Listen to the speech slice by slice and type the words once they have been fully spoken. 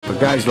For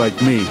guys like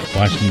me,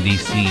 Washington,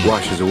 D.C.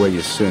 washes away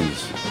your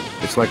sins.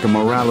 It's like a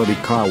morality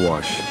car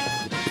wash.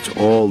 It's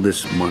all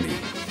this money.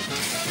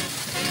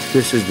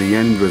 This is the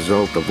end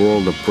result of all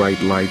the bright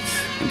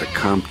lights and the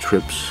comp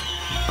trips,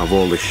 of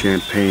all the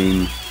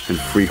champagne and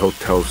free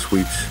hotel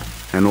suites,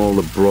 and all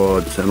the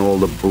broads and all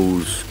the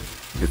booze.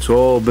 It's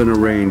all been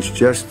arranged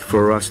just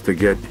for us to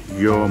get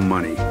your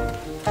money.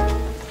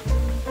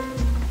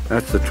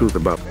 That's the truth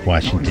about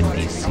Washington,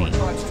 D.C.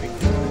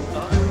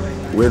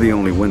 We're the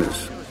only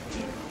winners.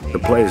 The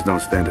players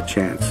don't stand a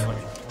chance.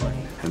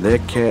 And their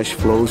cash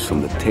flows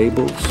from the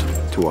tables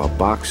to our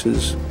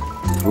boxes,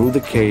 through the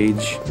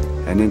cage,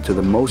 and into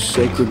the most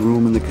sacred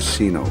room in the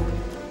casino.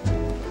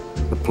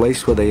 The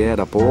place where they add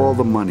up all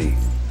the money,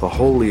 the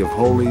holy of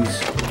holies,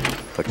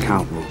 the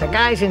count room. The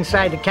guys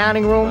inside the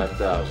counting room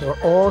were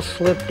all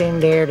slipped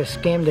in there to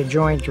skim the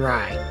joint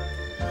dry.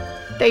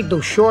 They'd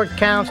do short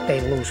counts,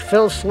 they'd lose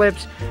fill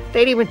slips,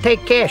 they'd even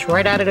take cash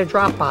right out of the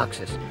drop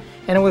boxes.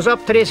 And it was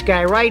up to this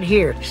guy right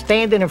here,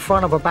 standing in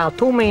front of about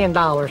 $2 million,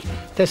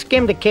 to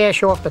skim the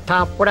cash off the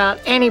top without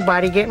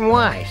anybody getting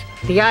wise,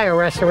 the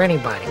IRS or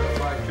anybody.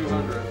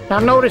 Now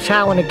notice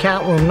how in the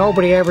count room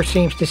nobody ever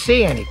seems to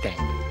see anything.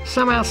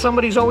 Somehow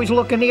somebody's always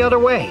looking the other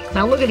way.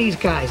 Now look at these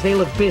guys, they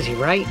look busy,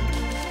 right?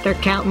 They're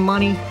counting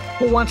money.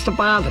 Who wants to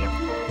bother them?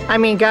 I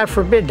mean, God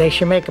forbid they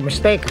should make a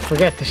mistake and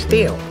forget to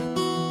steal.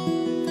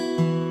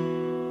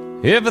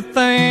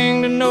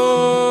 Everything to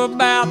know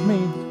about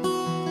me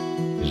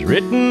is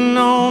written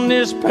on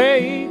this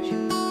page.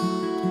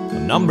 The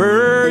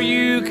number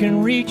you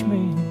can reach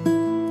me,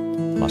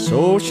 my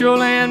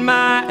social and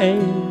my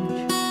age.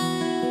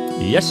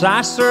 Yes,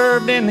 I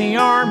served in the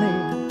army.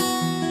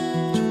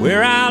 It's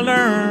where I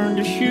learned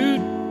to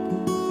shoot.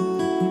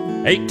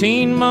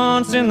 18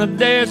 months in the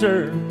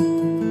desert,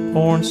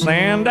 pouring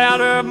sand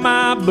out of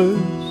my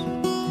boots.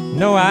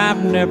 No,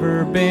 I've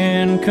never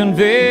been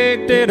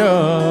convicted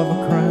of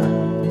a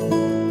crime.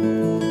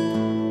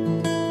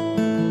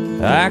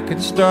 I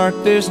could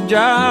start this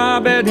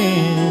job at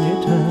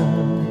any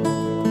time.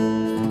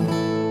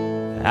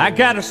 I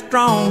got a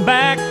strong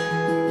back,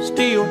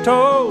 steel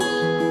toes,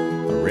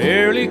 I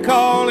rarely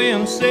call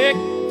in sick.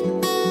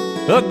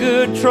 A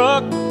good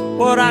truck,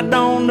 what I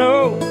don't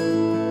know,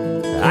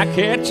 I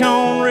catch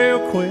on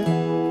real quick.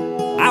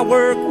 I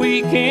work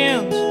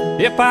weekends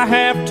if I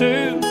have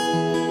to,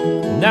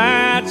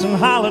 nights and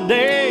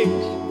holidays,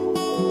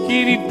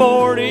 give you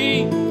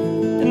 40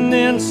 and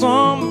then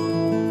some,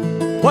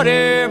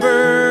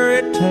 whatever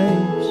it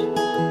takes.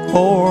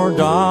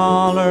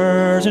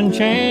 $4 and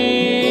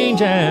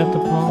change at the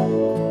pump.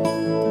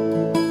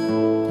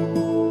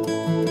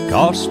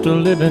 Cost of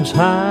living's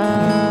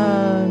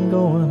high and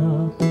going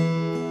up.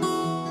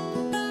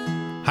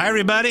 Hi,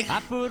 everybody.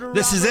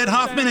 This is Ed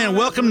Hoffman, and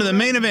welcome to the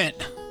main event.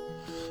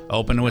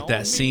 Open with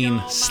that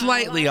scene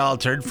slightly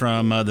altered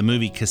from the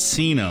movie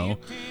Casino.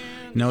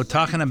 You know,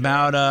 talking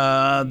about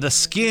the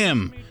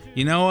skim.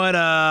 You know what?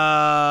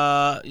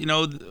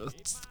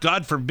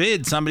 God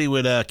forbid somebody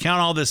would count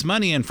all this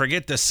money and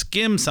forget to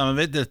skim some of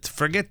it, to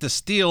forget to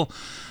steal.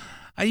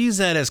 I use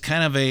that as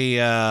kind of a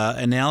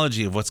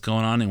analogy of what's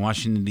going on in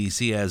Washington,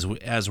 D.C.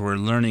 as we're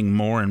learning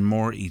more and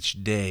more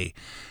each day.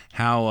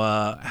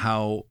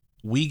 How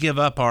we give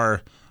up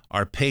our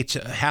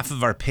half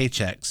of our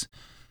paychecks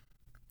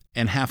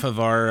and half of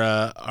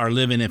our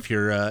living if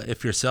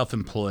you're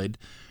self-employed.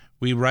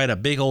 We write a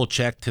big old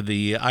check to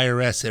the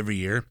IRS every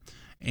year,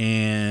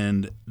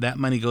 and that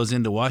money goes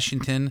into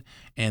Washington,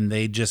 and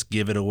they just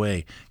give it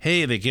away.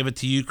 Hey, they give it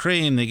to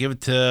Ukraine, they give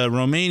it to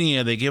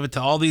Romania, they give it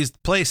to all these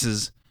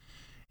places,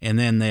 and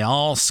then they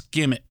all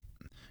skim it.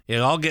 It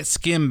all gets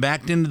skimmed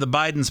back into the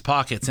Biden's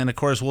pockets. And of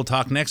course, we'll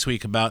talk next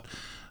week about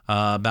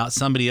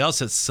somebody else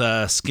that's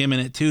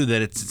skimming it too.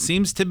 That it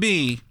seems to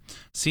me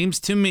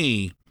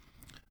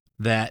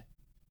that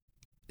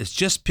it's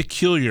just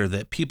peculiar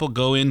that people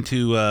go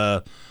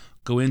into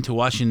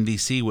Washington,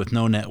 D.C. with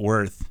no net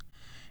worth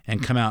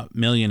and come out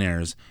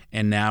millionaires,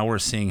 and now we're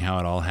seeing how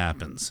it all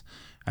happens.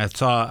 I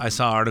saw an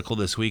article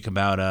this week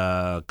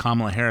about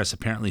Kamala Harris.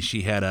 Apparently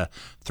she had a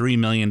 $3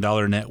 million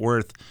net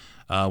worth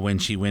when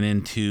she went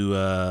in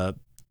to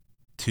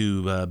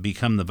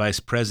become the vice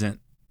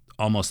president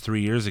almost 3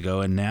 years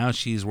ago, and now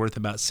she's worth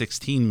about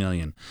 $16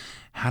 million.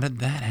 How did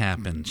that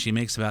happen? She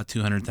makes about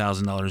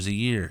 $200,000 a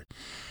year.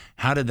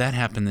 How did that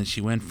happen that she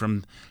went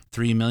from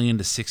 $3 million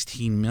to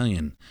 $16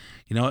 million?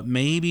 You know what?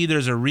 Maybe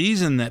there's a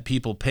reason that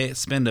people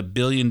spend $1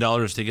 billion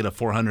to get a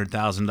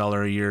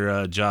 $400,000 a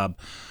year job,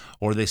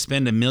 or they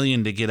spend $1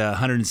 million to get a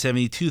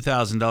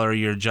 $172,000 a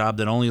year job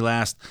that only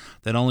lasts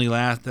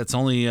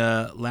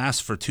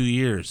for 2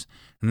 years,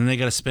 and then they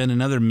got to spend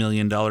another $1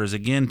 million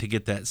again to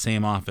get that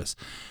same office.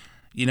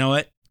 You know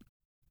what?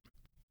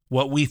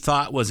 What we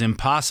thought was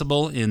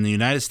impossible in the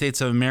United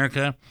States of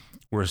America,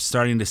 we're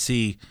starting to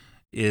see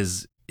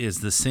is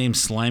the same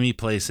slimy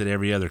place that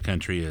every other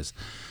country is.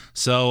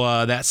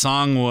 So that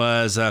song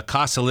was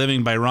Cost of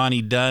Living by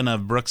Ronnie Dunn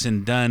of Brooks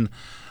and Dunn.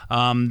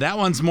 That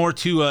one's more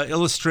to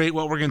illustrate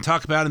what we're going to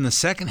talk about in the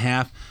second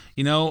half.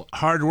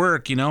 hard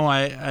work.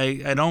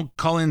 I don't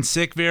call in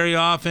sick very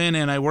often,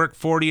 and I work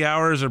 40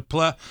 hours or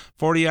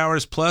 40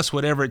 hours plus,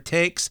 whatever it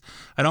takes.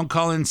 I don't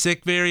call in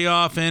sick very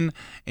often,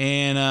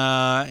 and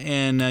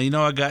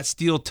I got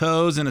steel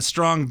toes and a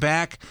strong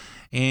back,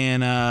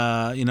 and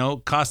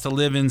cost of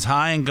living's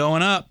high and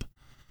going up.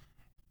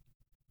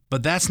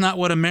 But that's not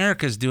what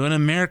America's doing.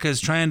 America's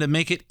trying to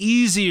make it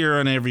easier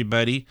on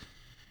everybody,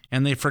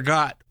 and they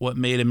forgot what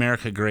made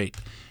America great.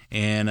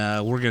 And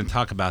we're going to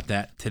talk about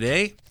that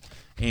today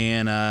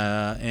and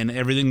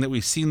everything that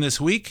we've seen this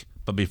week.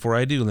 But before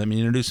I do, let me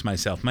introduce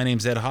myself. My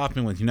name's Ed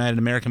Hoffman with United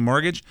American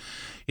Mortgage.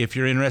 If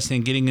you're interested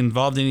in getting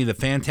involved in any of the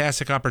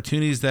fantastic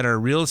opportunities that are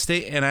real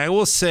estate, and I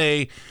will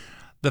say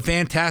the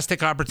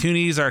fantastic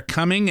opportunities are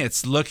coming.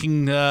 It's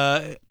looking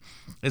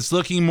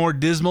more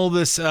dismal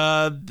this in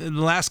the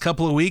last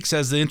couple of weeks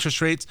as the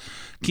interest rates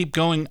keep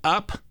going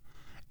up,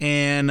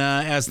 and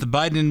as the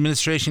Biden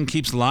administration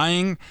keeps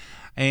lying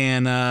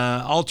and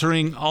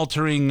altering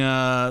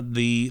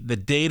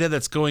the data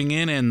that's going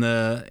in,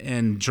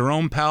 and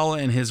Jerome Powell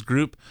and his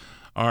group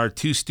are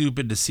too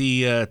stupid to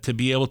see to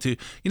be able to.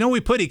 We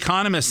put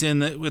economists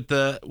in with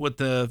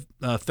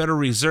the Federal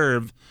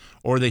Reserve,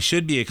 or they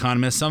should be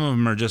economists. Some of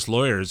them are just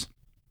lawyers.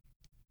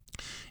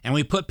 And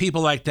we put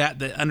people like that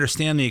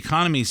understand the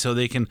economy so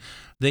they can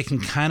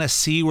kind of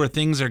see where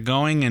things are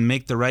going and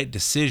make the right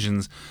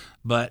decisions.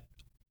 But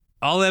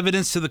all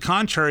evidence to the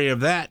contrary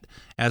of that,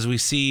 as we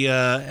see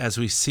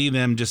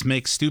them just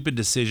make stupid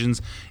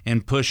decisions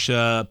and push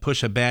a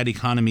bad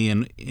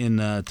economy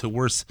to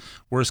worse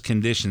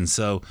conditions.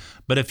 So,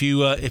 but if you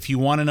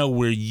want to know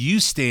where you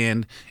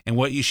stand and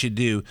what you should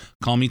do,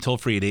 call me toll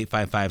free at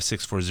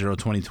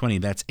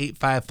 855-640-2020. That's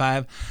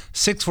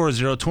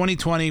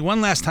 855-640-2020. One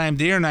last time,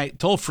 day or night,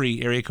 toll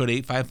free, area code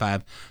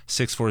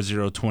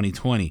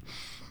 855-640-2020.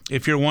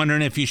 If you're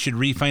wondering if you should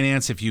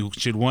refinance, if you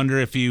should wonder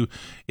if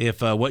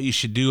what you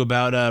should do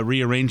about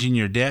rearranging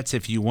your debts,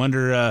 if you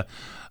wonder,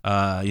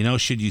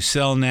 should you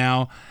sell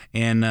now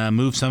and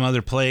move some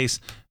other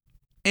place,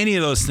 any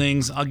of those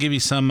things, I'll give you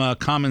some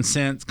common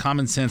sense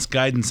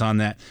guidance on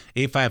that.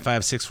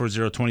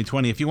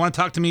 855-640-2020. If you want to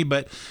talk to me,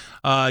 but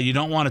you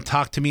don't want to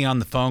talk to me on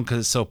the phone because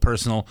it's so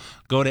personal,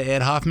 go to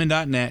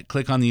edhoffman.net,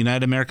 click on the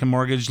United American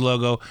Mortgage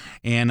logo,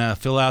 and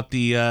fill out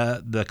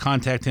the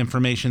contact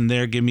information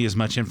there. Give me as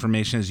much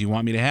information as you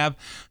want me to have.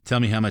 Tell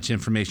me how much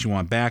information you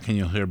want back, and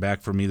you'll hear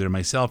back from either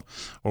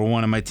myself or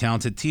one of my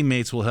talented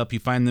teammates will help you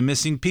find the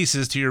missing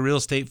pieces to your real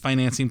estate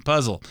financing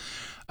puzzle.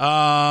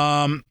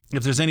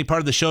 If there's any part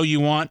of the show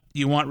you want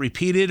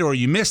repeated or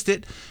you missed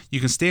it,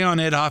 you can stay on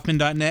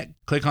edhoffman.net,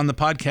 click on the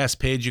podcast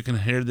page. You can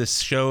hear this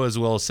show as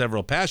well as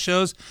several past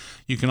shows.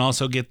 You can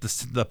also get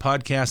the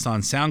podcast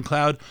on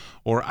SoundCloud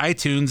or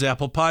iTunes,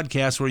 Apple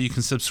Podcasts, where you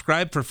can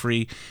subscribe for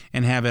free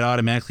and have it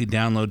automatically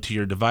download to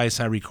your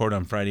device. I record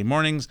on Friday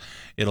mornings.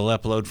 It'll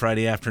upload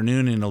Friday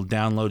afternoon, and it'll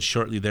download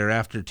shortly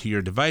thereafter to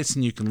your device,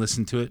 and you can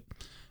listen to it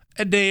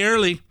a day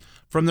early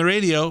from the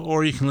radio,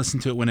 or you can listen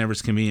to it whenever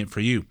it's convenient for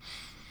you.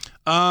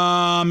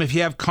 If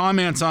you have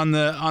comments on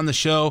the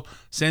show,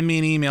 send me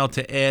an email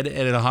to ed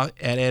at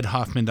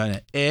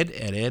edhoffman.net. Ed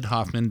at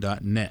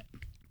edhoffman.net.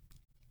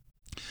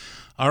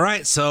 All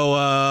right,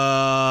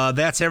 so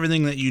that's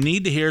everything that you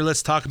need to hear.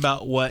 Let's talk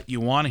about what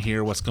you want to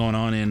hear. What's going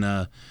on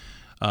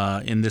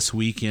in this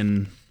week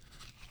in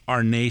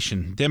our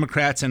nation?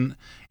 Democrats and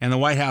the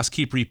White House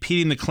keep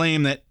repeating the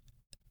claim that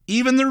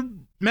even the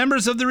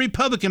members of the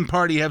Republican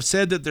Party have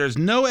said that there's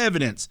no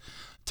evidence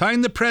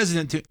tying the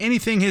president to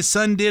anything his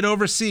son did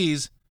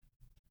overseas.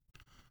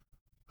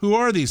 Who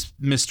are these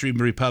mystery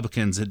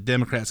Republicans that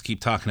Democrats keep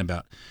talking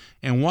about?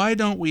 And why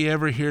don't we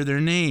ever hear their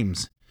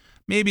names?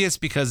 Maybe it's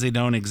because they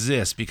don't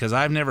exist, because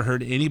I've never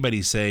heard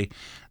anybody say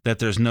that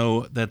there's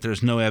no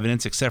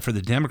evidence except for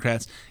the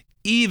Democrats,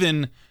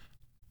 even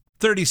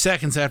 30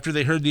 seconds after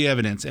they heard the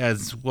evidence,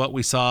 as what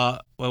we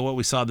saw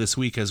this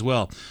week as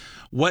well.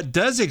 What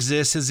does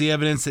exist is the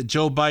evidence that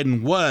Joe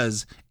Biden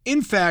was,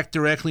 in fact,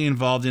 directly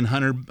involved in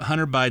Hunter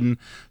Biden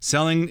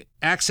selling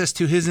access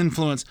to his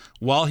influence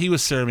while he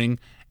was serving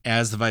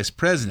as the vice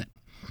president.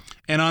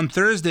 And on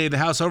Thursday, the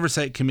House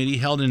Oversight Committee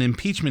held an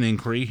impeachment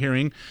inquiry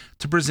hearing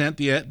to present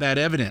that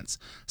evidence,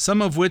 some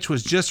of which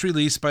was just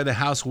released by the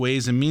House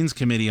Ways and Means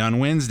Committee on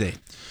Wednesday.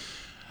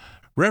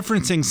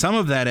 Referencing some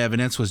of that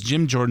evidence was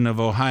Jim Jordan of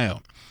Ohio.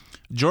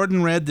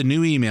 Jordan read the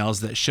new emails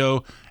that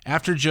show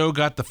after Joe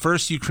got the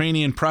first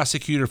Ukrainian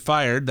prosecutor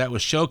fired, that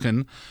was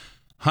Shokin,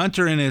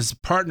 Hunter and his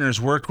partners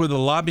worked with a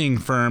lobbying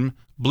firm,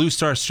 Blue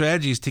Star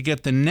Strategies, to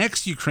get the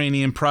next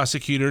Ukrainian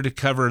prosecutor to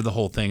cover the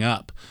whole thing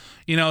up.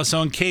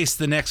 So in case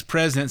the next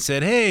president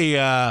said, hey,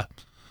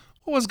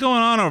 what was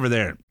going on over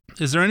there?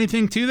 Is there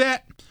anything to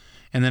that?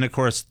 And then, of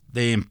course,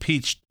 they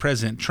impeached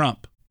President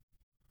Trump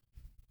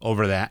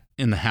over that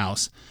in the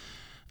House.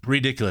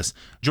 Ridiculous.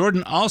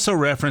 Jordan also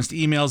referenced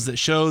emails that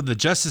show the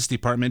Justice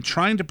Department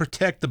trying to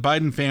protect the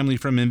Biden family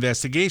from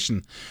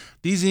investigation.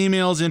 These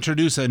emails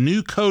introduce a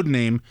new code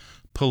name,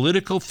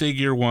 Political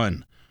Figure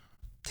 1.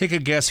 Take a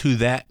guess who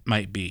that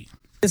might be.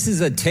 This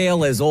is a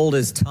tale as old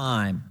as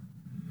time.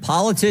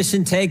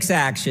 Politician takes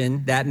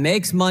action that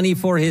makes money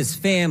for his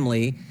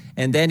family,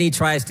 and then he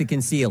tries to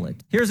conceal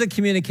it. Here's a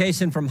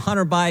communication from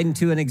Hunter Biden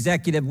to an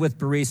executive with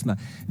Burisma.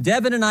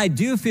 Devin and I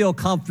do feel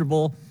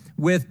comfortable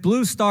with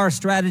Blue Star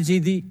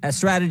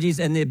strategies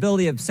and the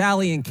ability of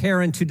Sally and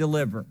Karen to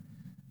deliver.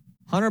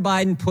 Hunter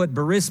Biden put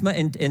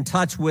Burisma in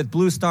touch with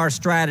Blue Star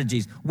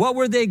Strategies. What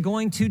were they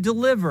going to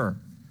deliver?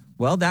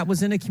 Well, that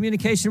was in a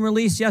communication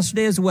release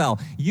yesterday as well.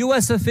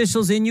 U.S.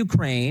 officials in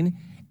Ukraine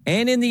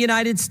and in the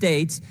United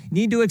States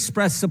need to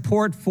express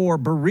support for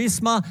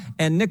Burisma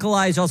and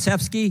Nikolai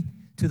Zlochevsky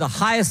to the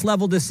highest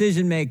level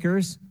decision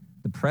makers,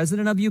 the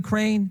president of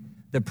Ukraine,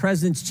 the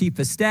president's chief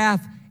of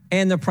staff,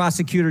 and the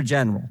prosecutor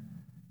general.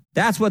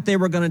 That's what they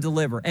were going to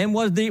deliver. And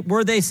were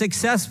they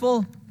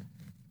successful?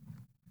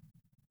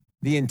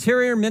 The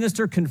Interior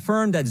Minister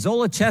confirmed that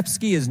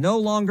Zlochevsky is no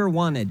longer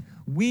wanted.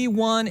 We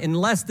won in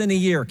less than a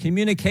year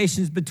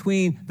communications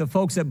between the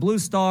folks at Blue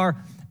Star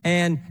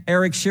and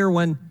Eric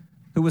Sherwin,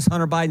 who was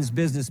Hunter Biden's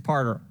business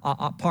partner.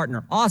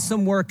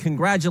 Awesome work.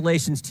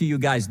 Congratulations to you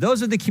guys.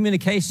 Those are the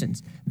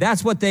communications.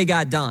 That's what they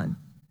got done.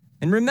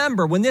 And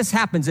remember, when this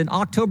happens in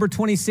October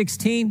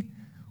 2016,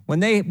 when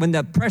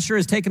the pressure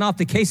is taken off,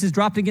 the case is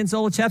dropped against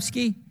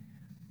Zlochevsky,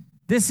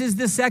 this is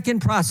the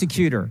second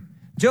prosecutor.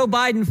 Joe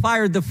Biden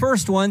fired the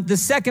first one. The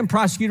second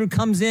prosecutor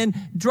comes in,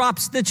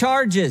 drops the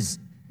charges.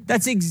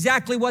 That's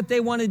exactly what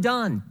they wanted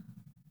done.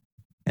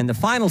 And the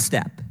final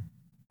step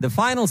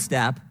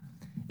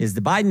is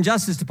the Biden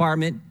Justice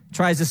Department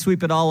tries to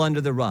sweep it all under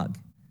the rug.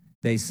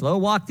 They slow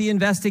walk the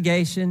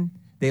investigation.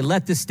 They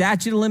let the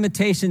statute of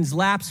limitations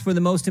lapse for the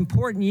most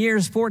important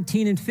years,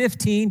 14 and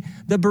 15,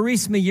 the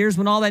Burisma years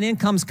when all that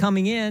income's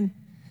coming in.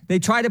 They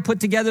try to put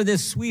together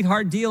this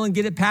sweetheart deal and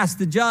get it past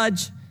the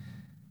judge.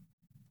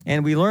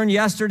 And we learned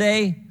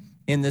yesterday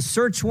in the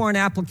search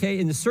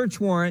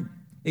warrant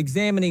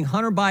examining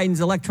Hunter Biden's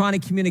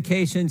electronic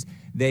communications,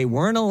 they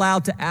weren't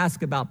allowed to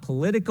ask about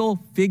political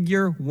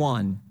figure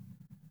one.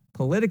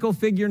 Political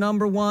figure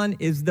number one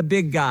is the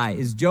big guy,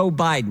 is Joe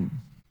Biden.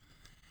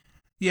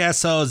 Yeah,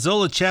 so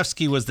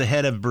Zlochevsky was the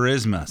head of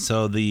Burisma.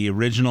 So the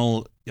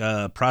original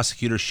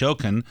prosecutor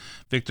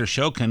Victor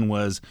Shokin,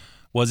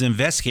 was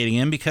investigating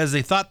him because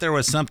they thought there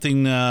was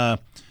something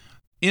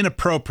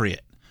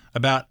inappropriate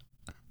about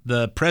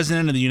the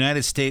president of the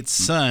United States'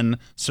 son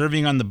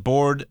serving on the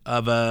board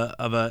of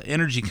a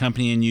energy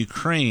company in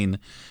Ukraine.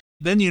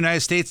 Then the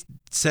United States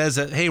says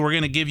that, hey, we're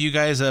going to give you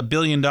guys $1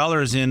 billion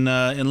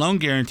in loan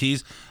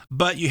guarantees,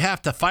 but you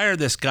have to fire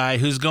this guy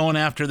who's going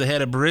after the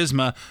head of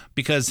Burisma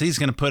because he's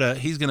going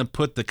to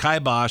put the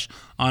kibosh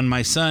on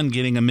my son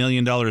getting $1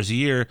 million a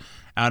year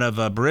out of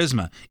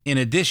Burisma, in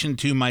addition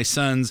to my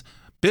son's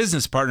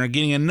business partner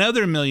getting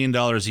another $1 million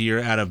a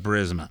year out of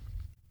Burisma.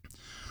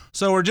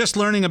 So we're just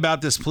learning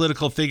about this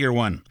political figure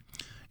one.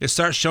 It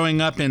starts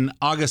showing up in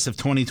August of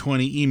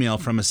 2020 email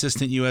from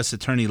Assistant U.S.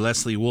 Attorney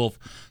Leslie Wolf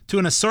to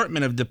an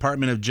assortment of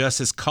Department of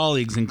Justice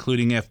colleagues,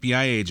 including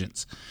FBI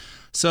agents.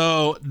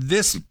 So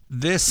this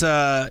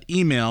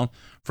email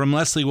from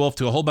Leslie Wolf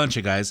to a whole bunch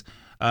of guys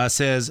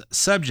says,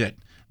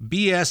 subject,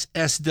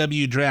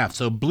 BSSW draft,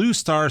 so Blue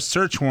Star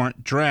search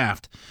warrant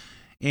draft.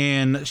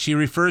 And she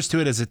refers to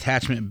it as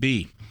Attachment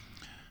B.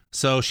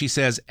 So she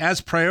says,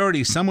 as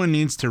priority, someone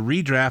needs to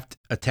redraft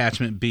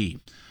Attachment B.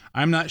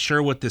 I'm not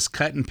sure what this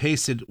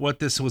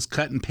was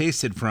cut and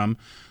pasted from,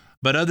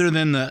 but other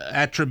than the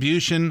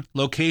attribution,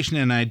 location,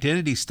 and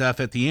identity stuff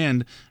at the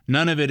end,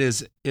 none of it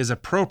is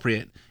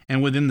appropriate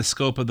and within the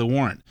scope of the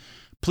warrant.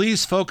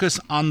 Please focus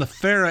on the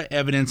FARA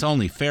evidence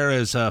only. FARA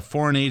is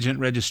Foreign Agent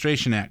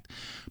Registration Act.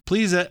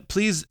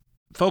 Please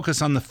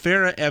focus on the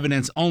FARA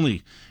evidence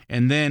only.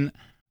 And then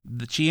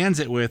she ends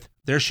it with,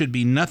 there should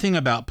be nothing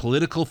about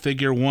political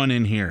figure one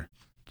in here.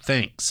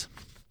 Thanks.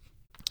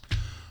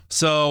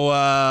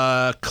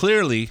 So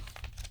clearly,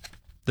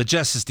 the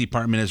Justice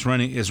Department is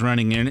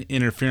running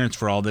interference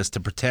for all this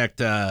to protect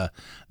the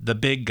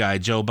big guy,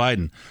 Joe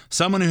Biden.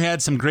 Someone who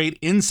had some great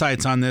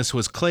insights on this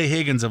was Clay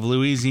Higgins of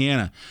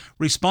Louisiana,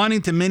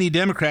 responding to many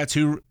Democrats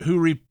who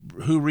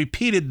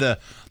repeated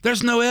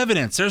 "There's no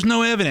evidence, there's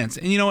no evidence."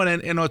 And you know what?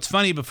 And what's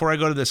funny, before I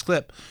go to this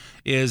clip,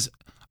 is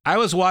I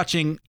was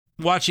watching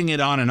it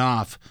on and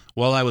off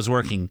while I was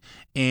working,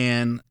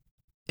 and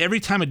every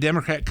time a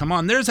Democrat come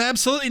on, there's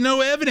absolutely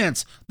no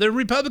evidence. The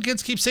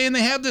Republicans keep saying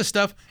they have this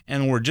stuff,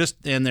 and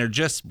they're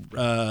just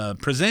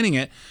presenting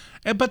it,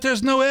 but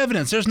there's no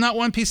evidence. There's not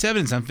one piece of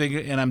evidence.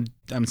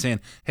 I'm saying,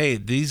 hey,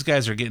 these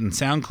guys are getting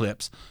sound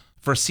clips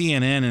for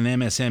CNN and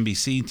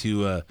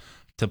MSNBC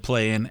to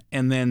play in,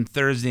 and then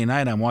Thursday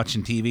night I'm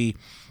watching TV,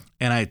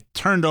 and I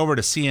turned over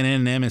to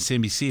CNN and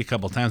MSNBC a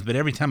couple times, but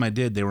every time I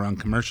did, they were on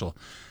commercial.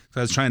 So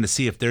I was trying to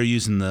see if they're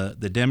using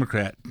the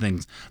Democrat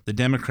things, the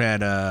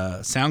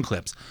Democrat sound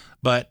clips.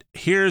 But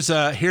here's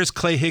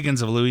Clay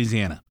Higgins of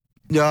Louisiana.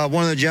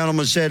 One of the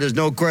gentlemen said there's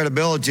no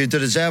credibility to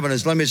this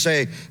evidence. Let me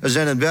say, as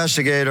an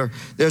investigator,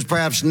 there's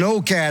perhaps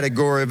no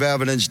category of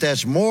evidence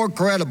that's more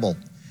credible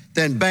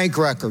than bank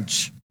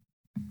records.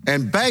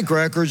 And bank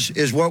records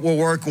is what we're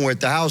working with.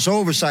 The House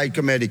Oversight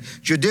Committee,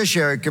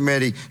 Judiciary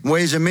Committee,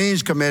 Ways and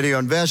Means Committee are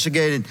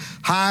investigating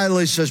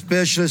highly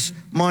suspicious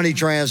money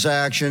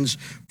transactions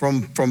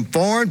from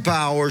foreign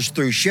powers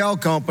through shell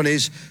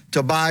companies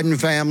to Biden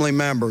family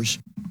members.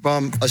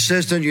 From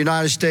Assistant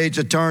United States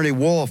Attorney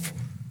Wolf,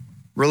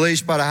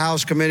 released by the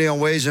House Committee on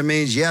Ways and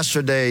Means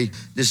yesterday,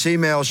 this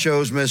email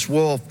shows Ms.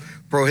 Wolf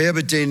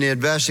prohibiting the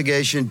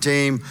investigation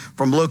team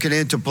from looking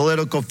into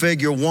political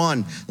figure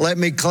one. Let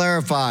me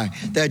clarify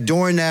that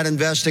during that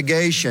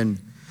investigation,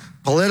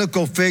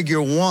 political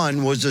figure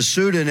one was a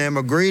pseudonym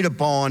agreed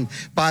upon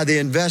by the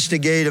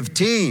investigative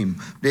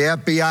team, the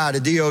FBI, the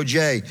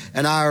DOJ,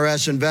 and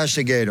IRS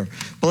investigator.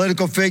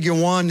 Political figure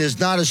one is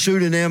not a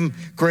pseudonym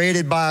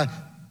created by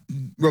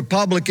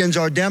Republicans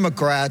or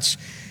Democrats.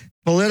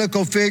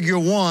 Political figure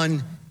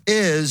one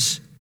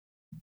is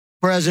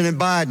President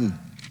Biden,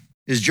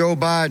 is Joe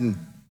Biden.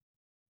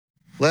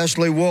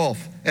 Leslie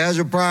Wolf, as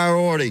a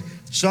priority,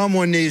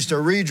 someone needs to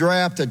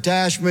redraft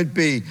Attachment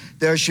B.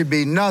 There should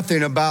be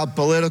nothing about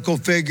political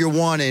figure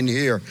one in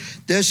here.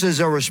 This is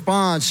a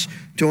response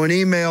to an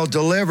email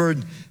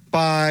delivered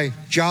by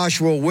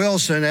Joshua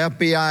Wilson,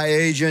 FBI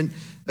agent,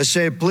 that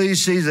said,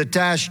 please see the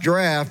attached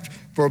draft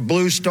for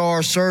Blue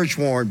Star search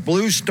warrant.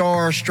 Blue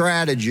Star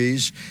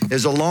Strategies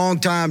is a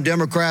longtime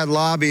Democrat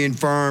lobbying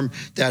firm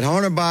that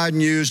Hunter Biden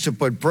used to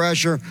put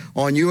pressure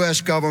on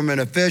U.S.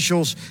 government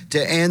officials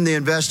to end the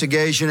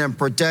investigation and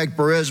protect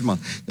Burisma.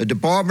 The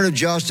Department of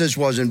Justice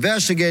was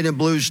investigating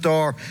Blue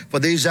Star for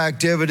these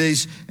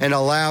activities and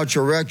allowed to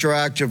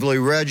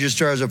retroactively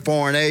register as a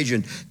foreign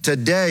agent.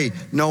 Today,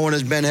 no one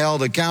has been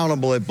held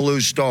accountable at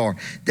Blue Star.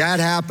 That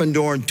happened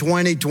during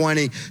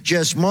 2020,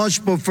 just months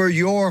before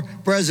your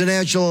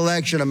presidential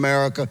election.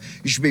 America,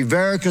 you should be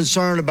very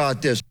concerned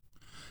about this.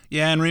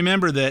 Yeah, and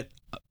remember that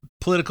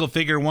political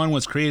figure one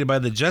was created by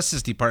the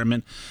Justice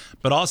Department,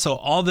 but also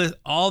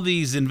all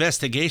these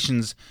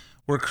investigations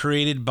were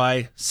created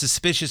by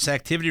suspicious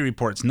activity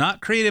reports,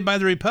 not created by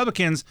the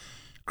Republicans,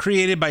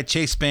 created by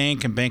Chase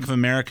Bank and Bank of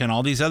America and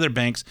all these other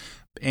banks,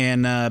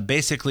 and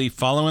basically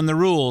following the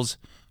rules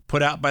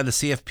put out by the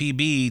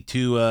CFPB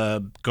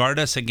to guard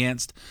us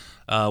against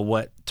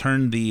what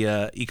turned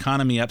the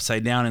economy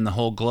upside down in the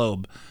whole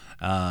globe.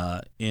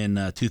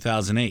 In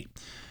 2008.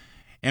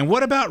 And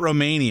what about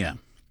Romania?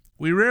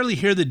 We rarely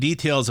hear the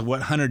details of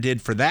what Hunter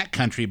did for that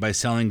country by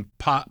selling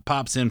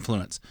Pop's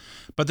influence.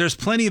 But there's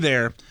plenty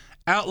there.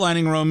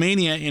 Outlining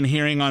Romania in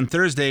hearing on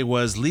Thursday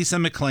was Lisa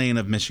McClain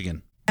of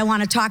Michigan. I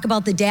want to talk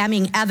about the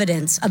damning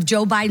evidence of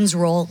Joe Biden's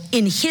role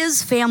in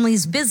his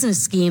family's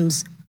business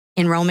schemes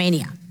in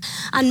Romania.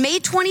 On May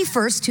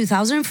 21st,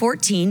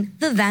 2014,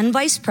 the then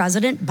Vice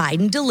President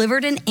Biden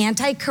delivered an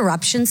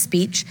anti-corruption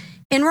speech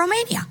in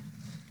Romania.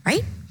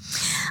 Right?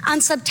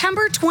 On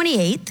September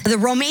 28th, the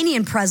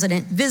Romanian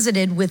president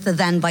visited with the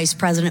then Vice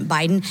President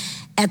Biden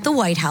at the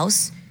White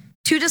House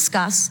to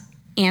discuss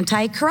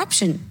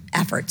anti-corruption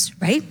efforts,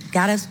 right?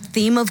 Got a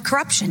theme of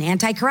corruption,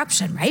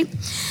 anti-corruption, right?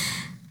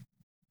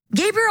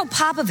 Gabriel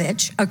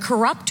Popovich, a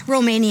corrupt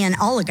Romanian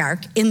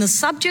oligarch, is the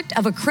subject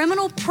of a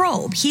criminal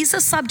probe. He's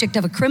a subject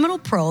of a criminal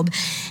probe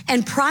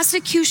and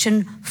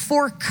prosecution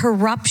for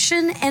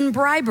corruption and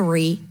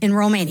bribery in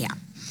Romania.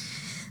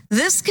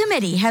 This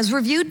committee has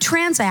reviewed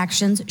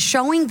transactions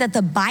showing that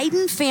the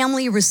Biden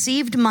family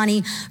received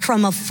money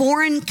from a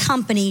foreign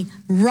company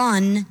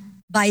run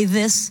by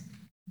this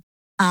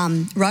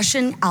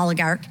Russian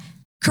oligarch,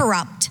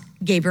 corrupt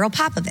Gabriel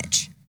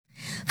Popovich.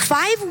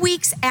 5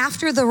 weeks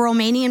after the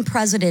Romanian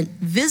president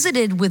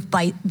visited with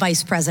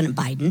Vice President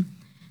Biden,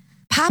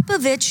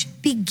 Popovich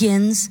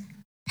begins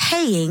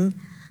paying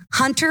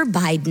Hunter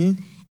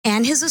Biden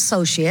and his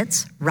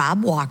associates,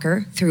 Rob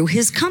Walker, through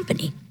his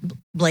company,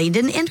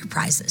 Bladen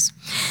Enterprises.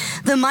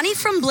 The money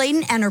from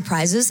Bladen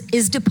Enterprises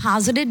is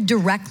deposited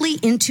directly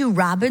into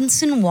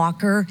Robinson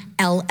Walker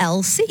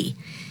LLC.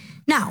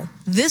 Now,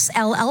 this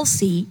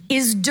LLC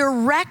is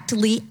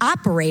directly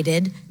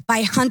operated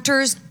by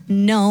Hunter's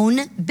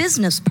known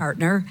business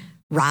partner,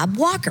 Rob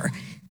Walker.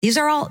 These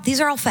are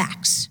all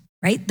facts,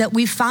 right, that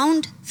we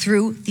found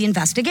through the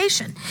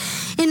investigation.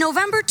 In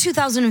November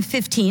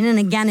 2015 and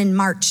again in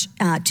March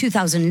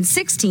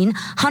 2016,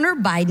 Hunter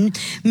Biden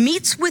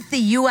meets with the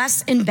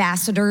U.S.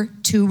 ambassador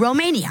to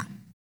Romania.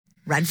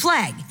 Red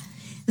flag.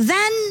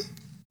 Then,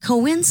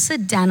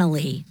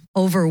 coincidentally,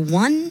 over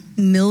 $1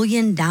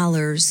 million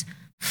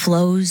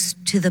flows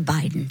to the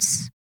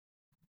Bidens.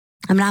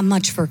 I'm not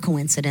much for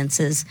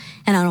coincidences,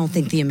 and I don't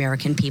think the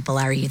American people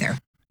are either.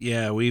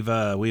 Yeah, we've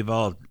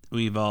all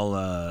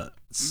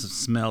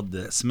smelled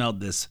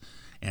this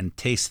and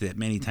tasted it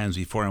many times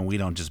before, and we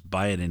don't just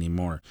buy it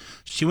anymore.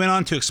 She went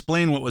on to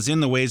explain what was in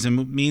the Ways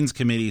and Means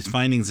Committee's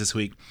findings this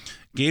week.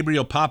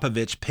 Gabriel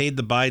Popovich paid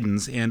the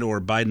Bidens and or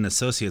Biden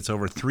associates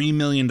over $3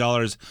 million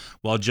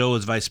while Joe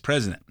was vice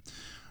president.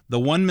 The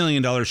 $1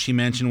 million she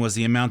mentioned was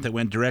the amount that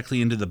went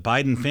directly into the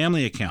Biden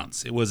family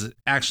accounts. It was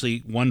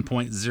actually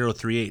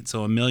 1.038,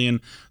 so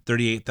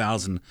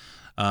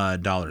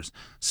 $1,038,000.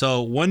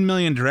 So $1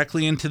 million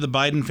directly into the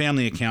Biden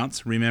family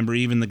accounts. Remember,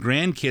 even the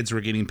grandkids were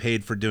getting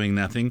paid for doing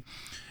nothing.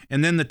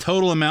 And then the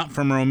total amount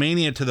from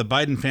Romania to the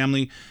Biden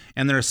family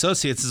and their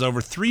associates is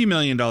over $3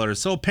 million.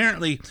 So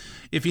apparently,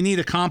 if you need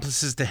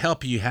accomplices to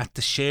help you, you have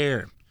to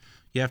share.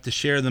 You have to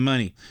share the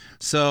money.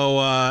 So,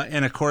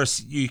 and of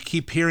course, you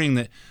keep hearing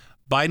that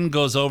Biden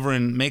goes over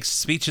and makes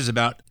speeches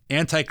about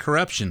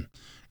anti-corruption.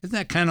 Isn't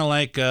that kind of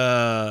like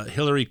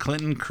Hillary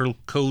Clinton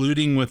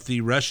colluding with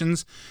the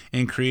Russians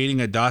and creating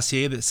a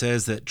dossier that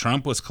says that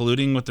Trump was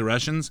colluding with the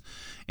Russians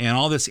and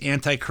all this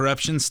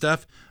anti-corruption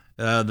stuff?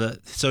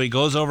 So he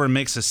goes over and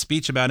makes a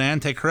speech about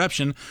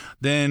anti-corruption,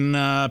 then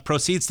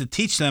proceeds to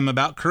teach them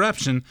about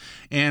corruption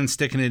and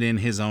sticking it in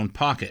his own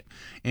pocket.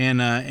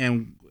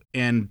 And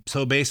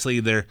so basically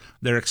they're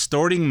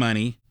extorting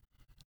money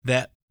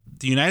that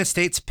the United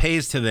States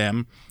pays to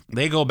them.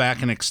 They go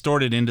back and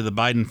extort it into the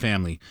Biden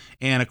family.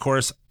 And of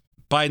course,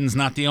 Biden's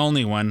not the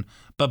only one,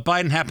 but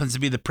Biden happens to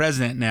be the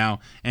president now,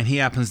 and he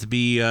happens to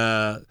be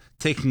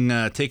taking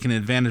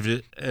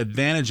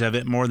advantage of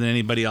it more than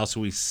anybody else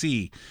we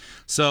see.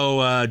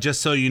 So just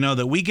so you know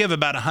that we give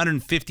about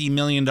 $150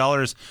 million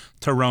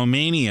to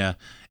Romania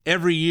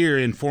every year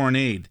in foreign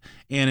aid.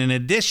 And in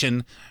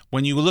addition,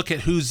 when you look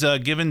at who's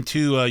given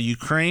to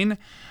Ukraine,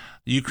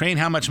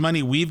 how much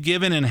money we've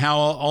given and how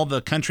all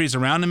the countries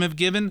around them have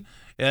given,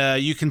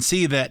 you can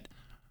see that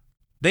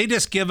they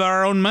just give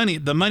our own money.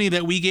 The money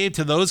that we gave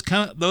to those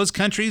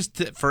countries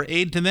for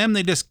aid to them,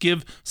 they just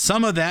give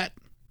some of that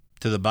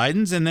to the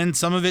Bidens and then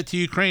some of it to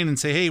Ukraine and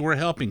say, hey, we're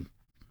helping.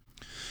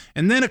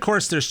 And then, of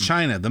course, there's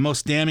China. The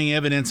most damning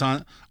evidence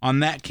on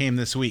that came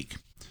this week.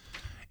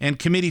 And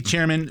committee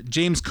chairman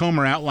James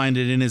Comer outlined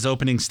it in his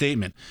opening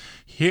statement,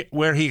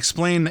 where he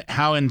explained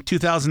how in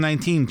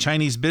 2019,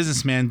 Chinese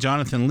businessman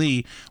Jonathan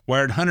Lee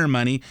wired Hunter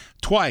money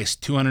twice,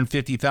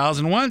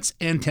 $250,000 once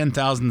and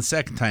 $10,000 the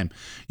second time,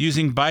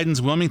 using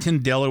Biden's Wilmington,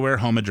 Delaware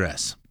home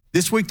address.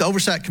 This week, the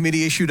Oversight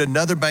Committee issued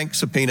another bank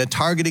subpoena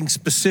targeting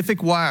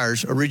specific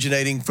wires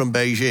originating from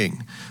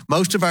Beijing.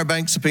 Most of our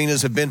bank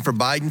subpoenas have been for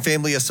Biden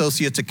family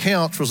associates'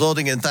 accounts,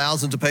 resulting in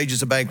thousands of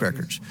pages of bank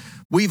records.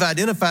 We've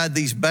identified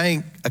these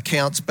bank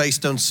accounts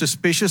based on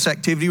suspicious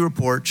activity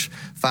reports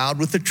filed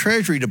with the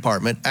Treasury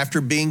Department after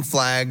being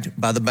flagged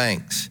by the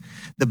banks.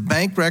 The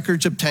bank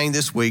records obtained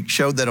this week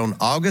showed that on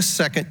August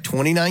 2nd,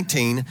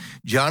 2019,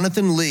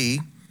 Jonathan Lee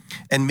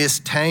and Miss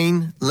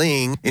Tang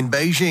Ling in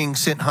Beijing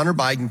sent Hunter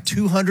Biden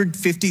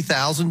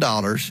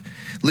 $250,000,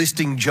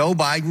 listing Joe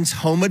Biden's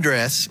home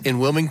address in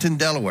Wilmington,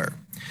 Delaware.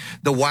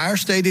 The wire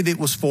stated it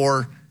was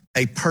for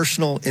a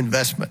personal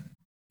investment.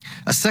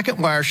 A second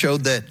wire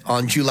showed that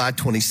on July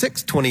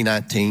 26,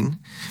 2019,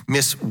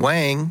 Miss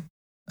Wang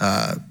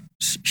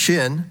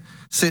Xin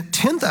sent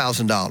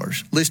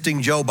 $10,000,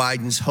 listing Joe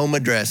Biden's home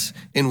address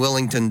in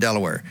Wilmington,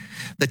 Delaware.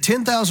 The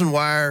 $10,000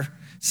 wire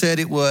said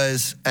it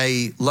was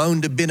a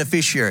loan to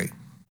beneficiary.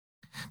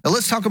 Now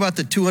let's talk about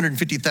the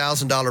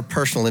 $250,000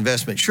 personal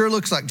investment. Sure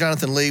looks like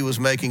Jonathan Lee was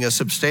making a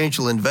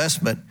substantial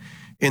investment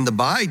in the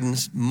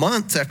Bidens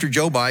months after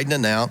Joe Biden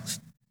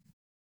announced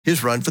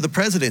his run for the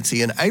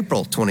presidency in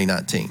April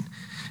 2019.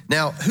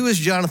 Now, who is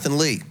Jonathan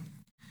Lee?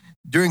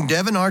 During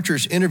Devin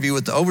Archer's interview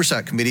with the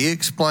Oversight Committee, he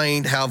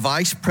explained how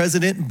Vice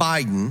President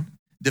Biden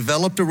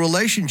developed a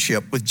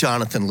relationship with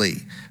Jonathan Lee.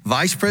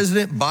 Vice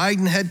President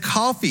Biden had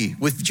coffee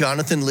with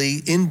Jonathan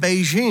Lee in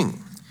Beijing.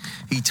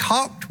 He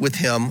talked with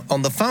him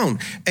on the phone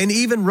and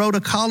even wrote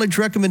a college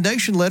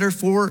recommendation letter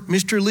for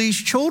Mr. Lee's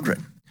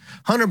children.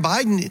 Hunter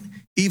Biden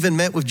even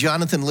met with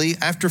Jonathan Lee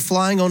after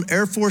flying on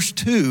Air Force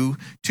Two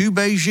to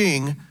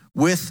Beijing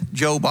with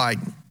Joe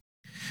Biden.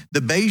 The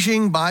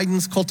Beijing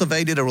Bidens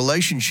cultivated a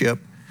relationship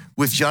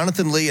with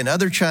Jonathan Lee and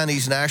other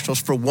Chinese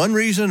nationals for one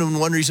reason and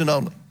one reason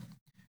only: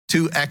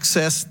 to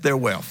access their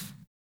wealth.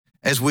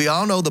 As we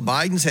all know, the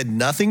Bidens had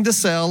nothing to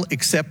sell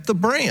except the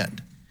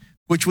brand,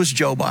 which was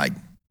Joe Biden.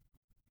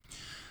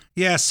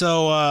 Yeah,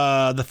 so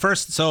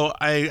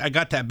I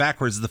got that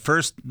backwards. The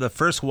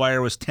first wire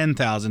was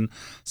 $10,000,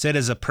 said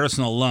as a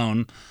personal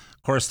loan.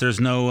 Of course, there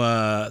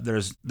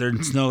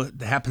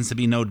happens to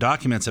be no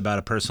documents about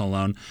a personal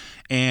loan.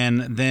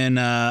 And then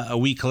a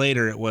week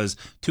later, it was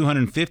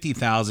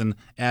 $250,000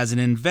 as an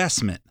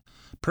investment.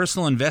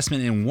 Personal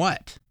investment in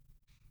what?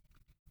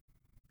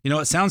 You know,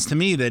 it sounds to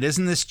me that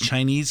isn't this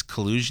Chinese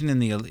collusion in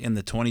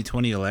the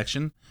 2020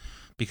 election,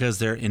 because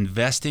they're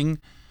investing.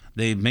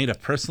 They made a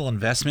personal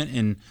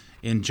investment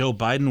in Joe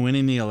Biden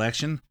winning the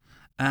election.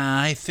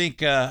 I think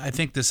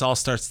this all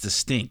starts to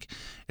stink.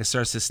 It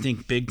starts to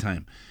stink big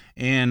time.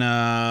 And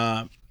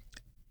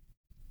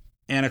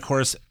of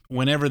course,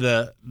 whenever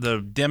the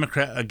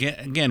Democrat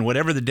again,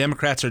 whatever the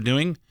Democrats are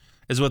doing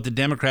is what the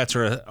Democrats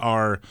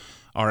are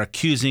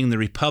accusing the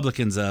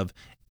Republicans of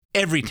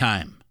every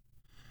time.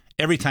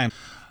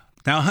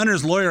 Now,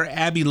 Hunter's lawyer,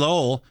 Abby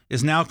Lowell,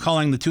 is now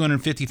calling the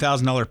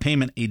 $250,000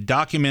 payment a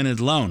documented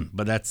loan,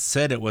 but that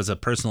said it was a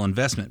personal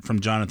investment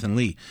from Jonathan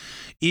Lee.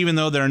 Even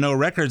though there are no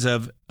records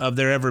of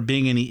there ever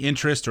being any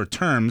interest or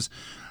terms,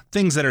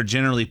 things that are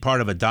generally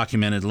part of a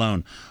documented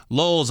loan.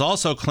 Lowell's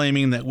also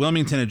claiming that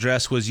Wilmington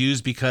address was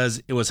used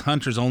because it was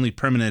Hunter's only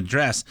permanent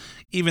address,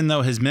 even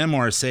though his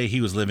memoirs say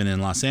he was living in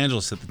Los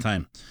Angeles at the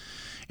time.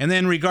 And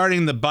then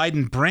regarding the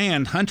Biden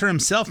brand, Hunter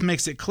himself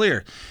makes it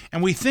clear.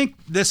 And we think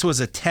this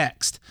was a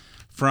text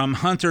from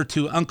Hunter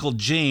to Uncle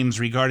James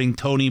regarding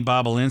Tony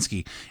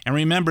Bobulinski. And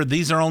remember,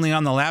 these are only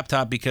on the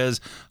laptop because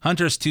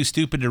Hunter's too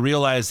stupid to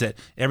realize that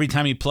every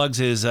time he plugs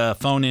his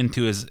phone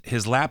into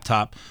his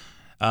laptop,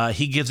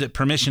 he gives it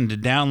permission to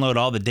download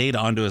all the data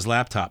onto his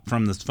laptop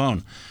from this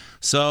phone.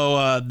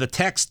 So the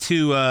text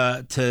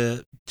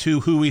to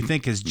who we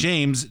think is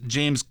James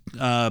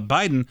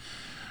Biden,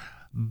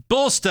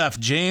 bull stuff,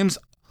 James,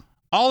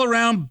 all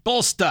around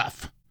bull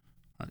stuff.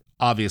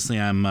 Obviously,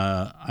 I'm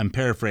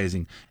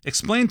paraphrasing.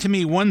 Explain to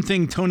me one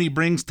thing Tony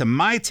brings to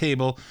my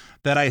table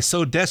that I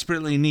so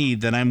desperately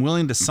need that I'm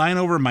willing to sign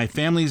over my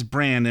family's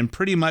brand and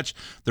pretty much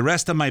the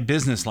rest of my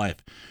business life.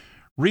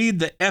 Read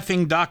the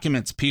effing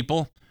documents,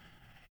 people.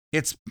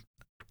 It's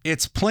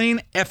plain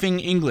effing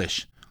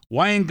English.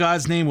 Why in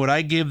God's name would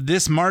I give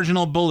this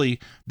marginal bully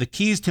the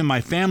keys to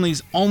my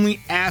family's only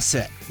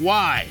asset?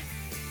 Why?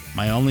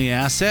 My only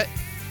asset?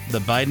 The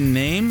Biden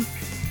name?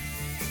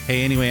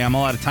 Hey, anyway, I'm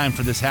all out of time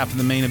for this half of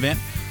the main event,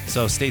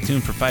 so stay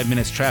tuned for 5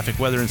 minutes traffic,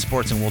 weather, and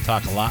sports, and we'll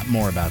talk a lot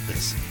more about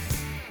this.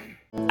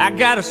 I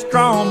got a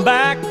strong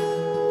back,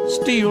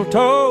 steel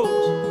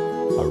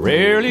toes. I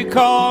rarely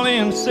call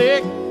in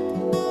sick.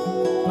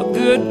 A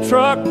good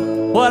truck,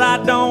 what I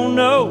don't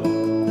know.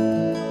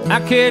 I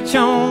catch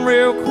on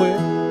real quick.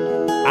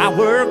 I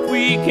work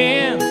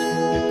weekends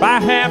if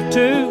I have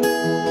to.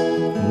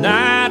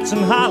 Nights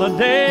and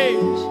holidays.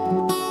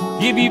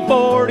 Give you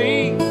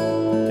 40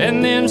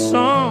 and then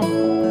some.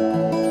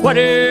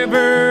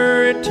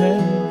 Whatever it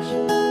takes.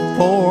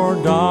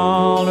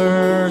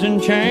 $4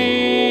 and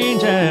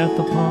change at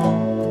the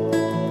pump.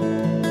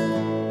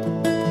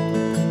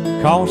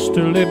 Cost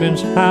of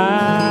living's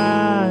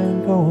high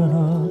and going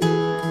up.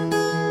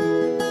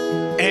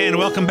 And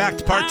welcome back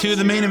to part 2 of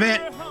the main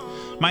event.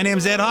 My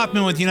name's Ed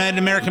Hoffman with United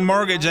American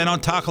Mortgage. I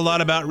don't talk a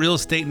lot about real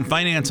estate and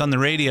finance on the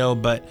radio,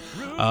 but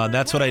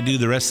that's what I do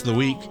the rest of the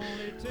week.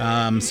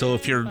 So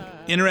if you're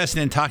interested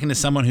in talking to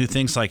someone who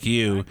thinks like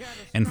you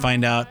and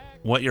find out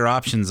what your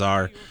options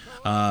are,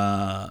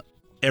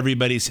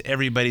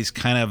 everybody's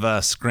kind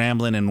of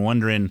scrambling and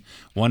wondering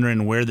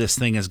where this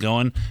thing is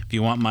going. If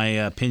you want my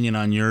opinion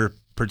on your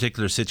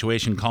particular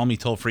situation, call me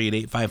toll free at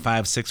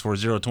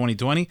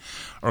 855-640-2020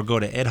 or go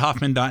to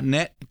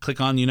edhoffman.net, click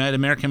on the United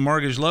American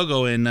Mortgage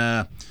logo and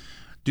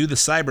do the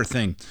cyber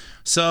thing.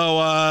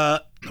 So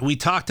we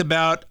talked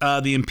about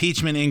the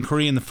impeachment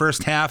inquiry in the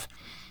first half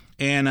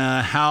and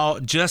how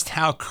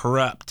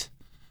corrupt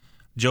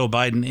Joe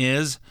Biden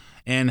is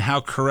and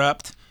how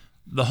corrupt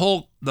the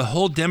whole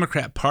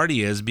Democrat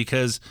Party is,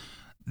 because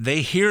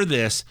they hear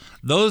this.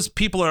 Those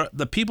people are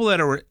the people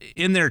that are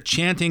in there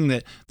chanting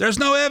that there's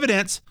no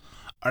evidence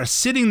are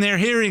sitting there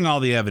hearing all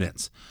the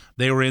evidence.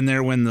 They were in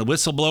there when the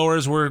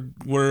whistleblowers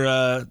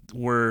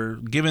were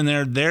given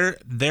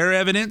their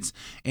evidence,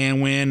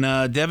 and when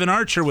Devin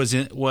Archer was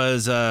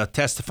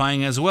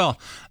testifying as well.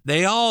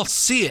 They all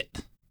see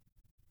it.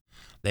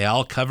 They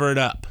all cover it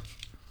up.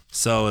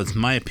 So it's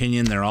my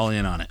opinion they're all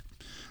in on it.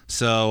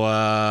 So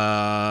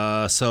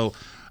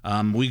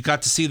we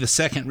got to see the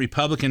second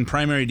Republican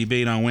primary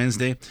debate on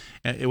Wednesday.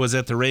 It was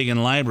at the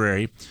Reagan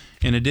Library.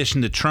 In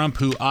addition to Trump,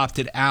 who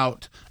opted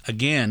out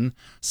again,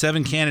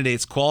 7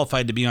 candidates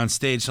qualified to be on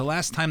stage. So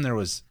last time there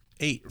was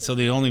 8. So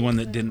the only one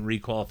that didn't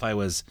requalify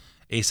was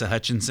Asa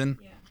Hutchinson.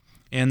 Yeah.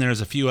 And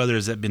there's a few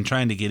others that have been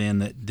trying to get in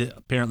that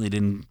apparently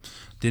didn't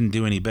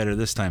do any better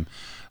this time.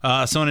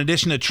 So in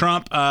addition to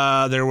Trump,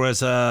 there was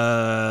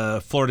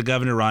Florida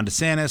Governor Ron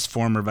DeSantis,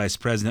 former Vice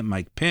President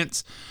Mike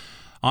Pence,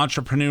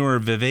 entrepreneur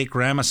Vivek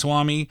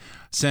Ramaswamy,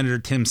 Senator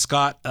Tim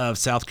Scott of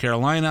South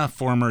Carolina,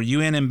 former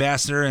UN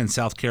ambassador and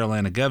South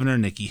Carolina Governor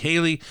Nikki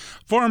Haley,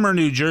 former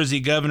New Jersey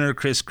Governor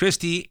Chris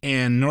Christie,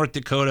 and North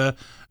Dakota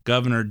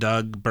Governor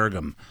Doug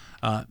Burgum.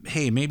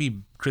 Hey, maybe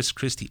Chris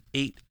Christie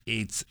ate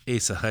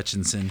Asa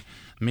Hutchinson.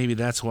 Maybe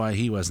that's why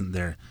he wasn't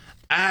there.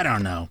 I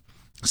don't know.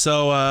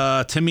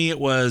 So to me, it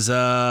was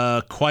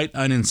quite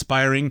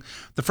uninspiring.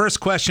 The first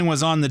question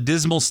was on the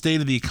dismal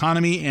state of the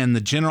economy and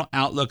the general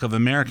outlook of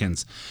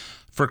Americans.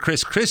 For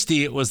Chris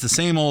Christie, it was the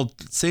same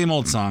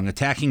old song,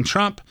 attacking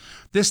Trump,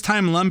 this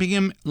time lumping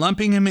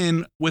him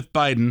in with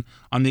Biden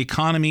on the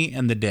economy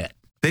and the debt.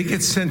 They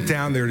get sent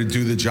down there to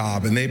do the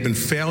job, and they've been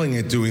failing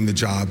at doing the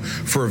job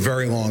for a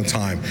very long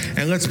time.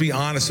 And let's be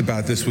honest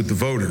about this with the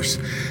voters.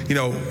 You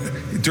know,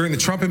 during the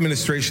Trump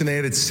administration, they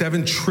added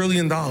 $7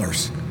 trillion.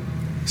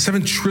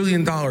 $7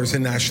 trillion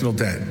in national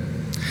debt.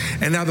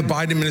 And now the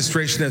Biden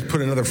administration has put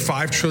another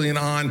 $5 trillion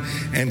on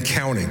and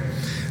counting.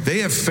 They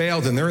have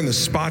failed, and they're in the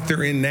spot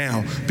they're in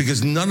now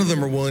because none of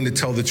them are willing to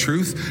tell the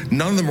truth.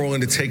 None of them are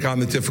willing to take on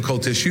the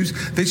difficult issues.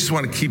 They just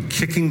want to keep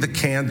kicking the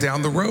can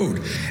down the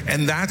road.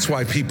 And that's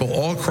why people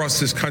all across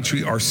this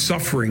country are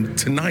suffering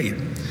tonight.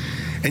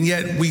 And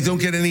yet we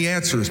don't get any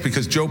answers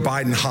because Joe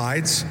Biden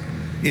hides.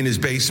 in his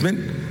basement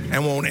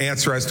and won't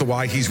answer as to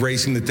why he's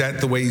raising the debt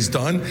the way he's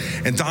done.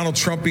 And Donald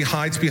Trump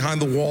hides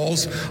behind the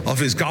walls of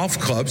his golf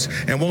clubs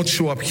and won't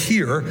show up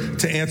here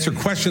to answer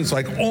questions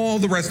like all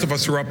the rest of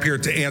us are up here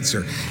to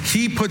answer.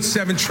 He put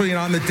 $7 trillion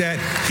on the debt.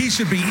 He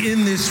should be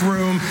in this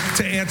room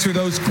to answer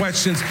those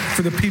questions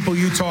for the people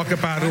you talk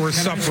about who are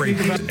suffering.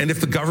 And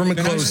if the government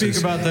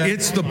closes,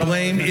 it's the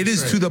blame. It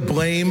is to the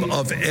blame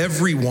of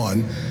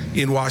everyone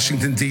in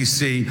Washington,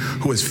 D.C.,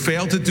 who has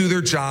failed to do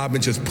their job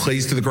and just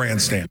plays to the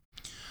grandstand.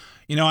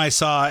 You know, I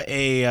saw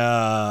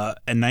a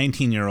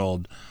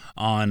 19-year-old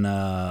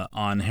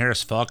on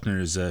Harris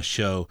Faulkner's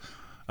show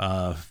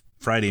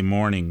Friday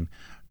morning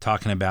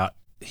talking about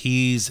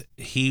he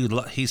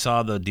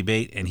saw the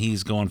debate and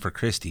he's going for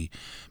Christie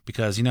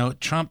because, you know,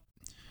 Trump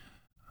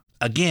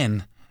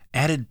again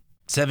added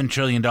 $7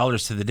 trillion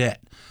to the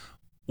debt.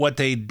 What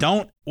they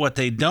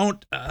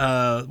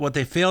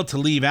failed to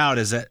leave out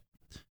is that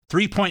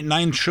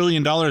 $3.9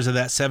 trillion of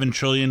that $7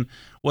 trillion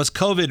was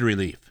COVID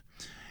relief.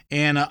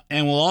 And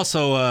we'll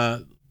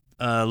also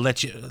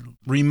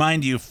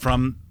remind you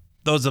from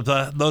those of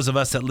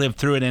us that lived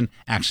through it and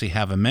actually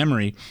have a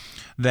memory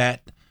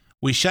that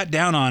we shut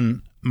down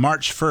on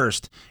March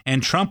 1st,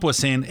 and Trump was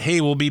saying,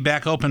 "Hey, we'll be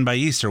back open by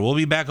Easter. We'll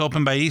be back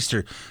open by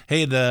Easter.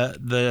 Hey,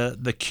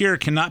 the cure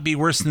cannot be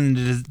worse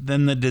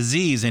than the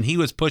disease." And he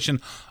was pushing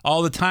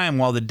all the time,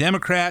 while the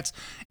Democrats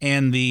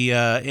and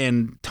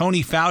and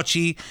Tony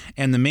Fauci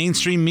and the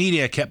mainstream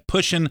media kept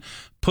pushing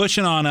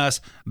on us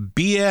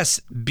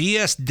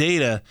BS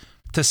data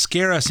to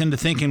scare us into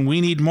thinking we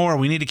need more.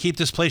 We need to keep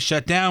this place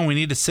shut down. We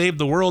need to save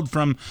the world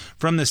from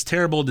this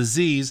terrible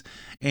disease.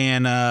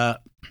 And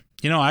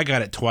you know, I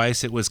got it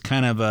twice. It was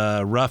kind of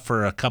rough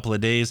for a couple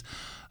of days.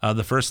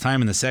 The first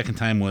time and the second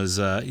time was,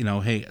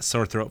 hey,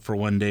 sore throat for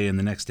one day, and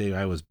the next day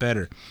I was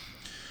better.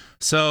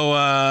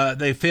 So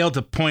they failed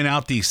to point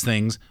out these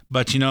things,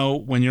 but you know,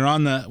 when you're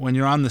on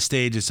the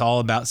stage, it's all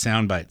about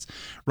sound bites.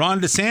 Ron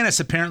DeSantis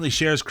apparently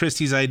shares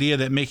Christie's idea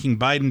that making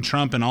Biden,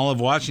 Trump, and all of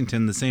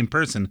Washington the same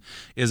person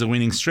is a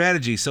winning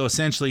strategy. So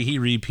essentially, he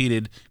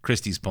repeated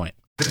Christie's point.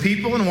 The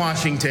people in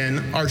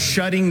Washington are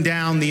shutting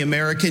down the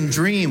American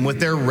dream with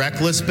their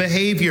reckless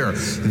behavior.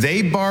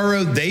 They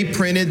borrowed, they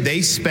printed,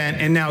 they spent,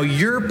 and now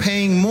you're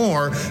paying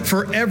more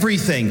for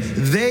everything.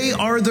 They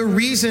are the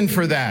reason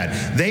for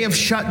that. They have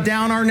shut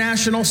down our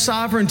national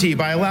sovereignty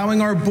by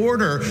allowing our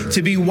border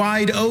to be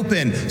wide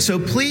open. So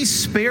please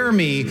spare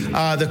me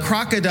the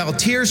crocodile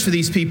tears for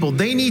these people.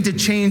 They need to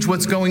change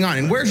what's going on.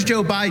 And where's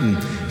Joe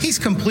Biden? He's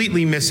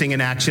completely missing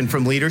in action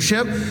from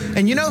leadership.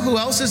 And you know who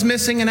else is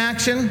missing in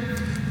action?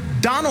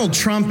 Donald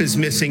Trump is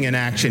missing in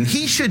action.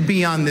 He should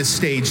be on this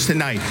stage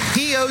tonight.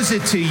 He owes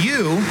it to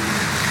you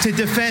to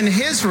defend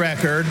his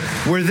record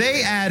where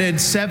they added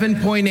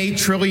 $7.8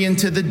 trillion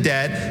to the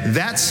debt.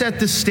 That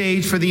set the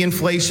stage for the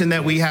inflation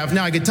that we have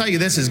now. I can tell you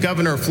this, as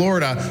governor of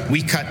Florida,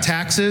 we cut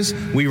taxes,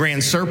 we ran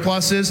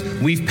surpluses,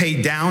 we've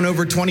paid down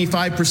over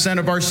 25%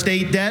 of our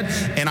state debt,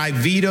 and I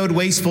vetoed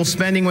wasteful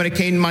spending when it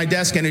came to my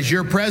desk. And as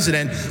your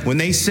president, when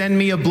they send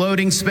me a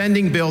bloating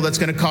spending bill that's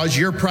going to cause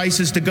your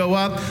prices to go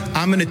up,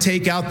 I'm going to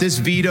take out this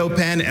veto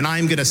pen and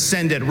I'm going to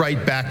send it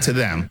right back to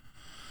them.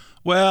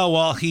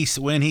 Well,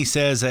 when he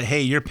says that,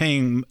 hey, you're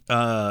paying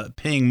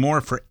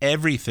more for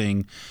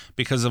everything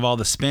because of all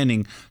the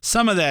spending,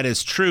 some of that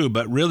is true,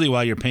 but really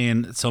why you're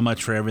paying so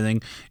much for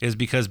everything is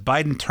because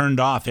Biden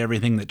turned off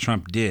everything that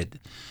Trump did.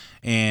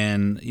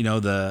 And you know,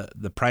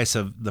 the price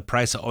of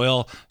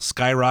oil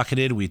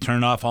skyrocketed. We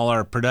turned off all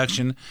our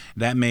production.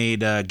 That made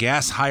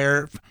gas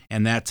higher,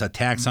 and that's a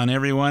tax on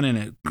everyone, and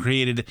it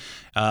created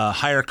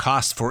higher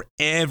costs for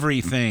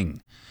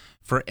everything.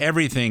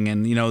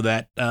 And you know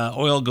that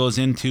oil goes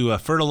into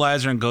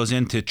fertilizer and goes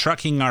into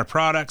trucking our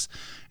products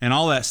and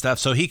all that stuff.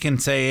 So he can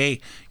say, hey,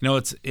 you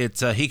know,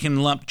 he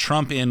can lump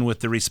Trump in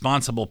with the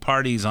responsible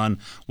parties on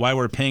why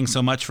we're paying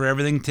so much for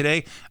everything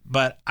today.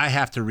 But I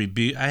have to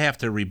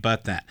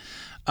rebut that.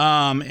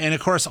 And of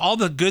course, all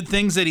the good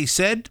things that he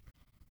said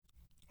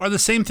are the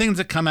same things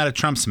that come out of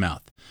Trump's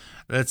mouth.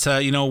 That's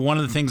one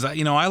of the things I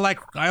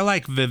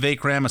like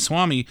Vivek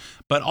Ramaswamy,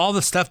 but all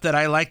the stuff that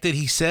I like that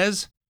he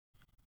says,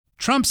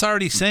 Trump's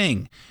already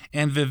saying.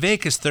 And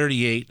Vivek is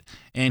 38,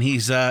 and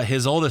he's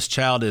his oldest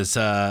child is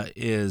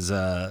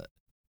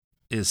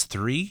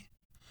 3,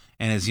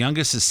 and his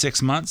youngest is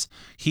 6 months.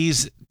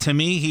 He's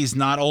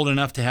not old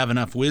enough to have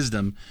enough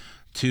wisdom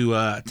to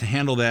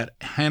handle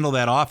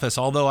that office.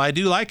 Although I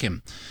do like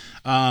him,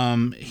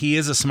 he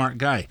is a smart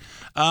guy.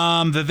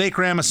 Vivek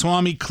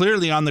Ramaswamy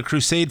clearly on the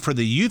crusade for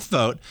the youth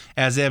vote,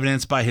 as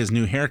evidenced by his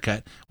new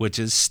haircut, which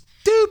is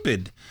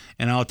stupid.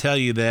 And I'll tell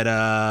you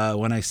that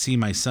when I see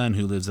my son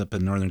who lives up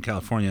in Northern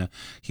California,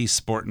 he's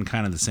sporting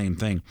kind of the same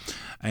thing.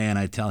 And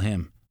I tell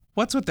him,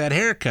 what's with that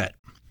haircut?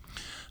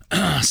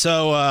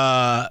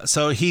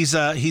 So he's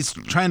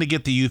trying to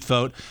get the youth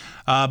vote.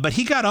 But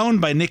he got owned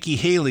by Nikki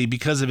Haley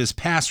because of his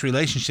past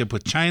relationship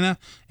with China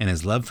and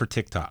his love for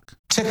TikTok.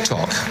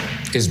 TikTok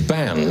is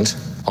banned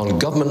on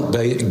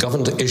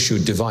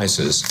government-issued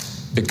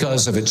devices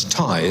because of its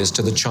ties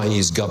to the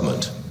Chinese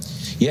government.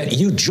 Yet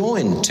you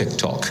joined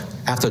TikTok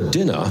after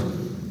dinner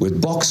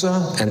with boxer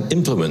and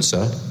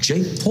influencer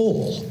Jake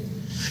Paul?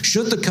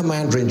 Should the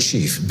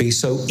commander-in-chief be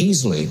so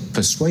easily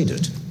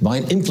persuaded by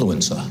an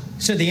influencer?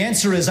 So the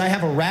answer is I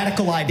have a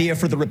radical idea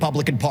for the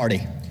Republican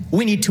Party.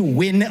 We need to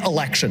win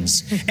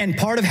elections. And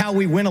part of how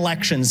we win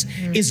elections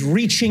is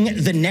reaching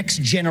the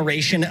next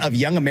generation of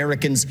young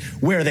Americans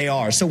where they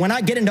are. So when I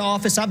get into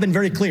office, I've been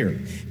very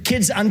clear.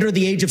 Kids under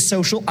the age of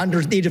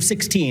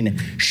 16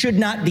 should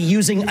not be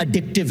using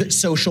addictive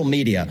social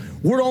media.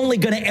 We're only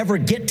going to ever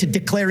get to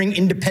declaring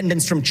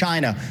independence from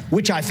China,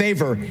 which I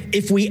favor,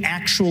 if we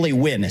actually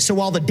win. So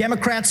while the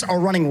Democrats are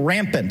running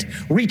rampant,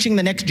 reaching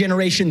the next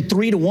generation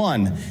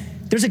 3-1,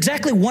 there's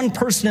exactly one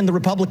person in the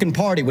Republican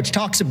Party which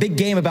talks a big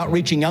game about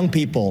reaching young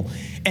people,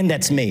 and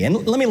that's me.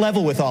 And let me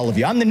level with all of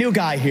you. I'm the new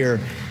guy here,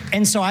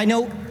 and so I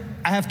know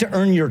I have to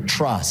earn your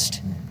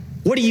trust.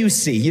 What do you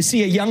see? You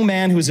see a young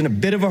man who's in a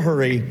bit of a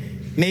hurry,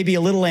 maybe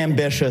a little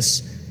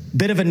ambitious,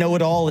 bit of a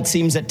know-it-all, it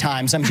seems at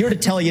times. I'm here to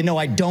tell you, no,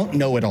 I don't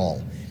know it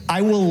all.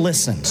 I will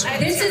listen.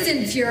 This is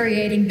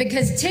infuriating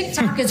because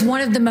TikTok is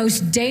one of the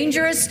most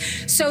dangerous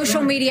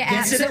social media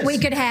apps that we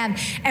could have.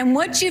 And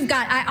what you've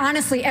got, I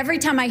honestly, every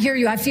time I hear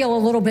you, I feel a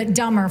little bit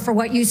dumber for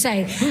what you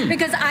say.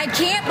 Because I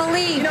can't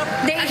believe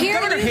that here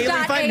you've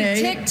got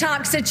a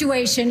TikTok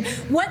situation.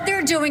 What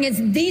they're doing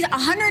is these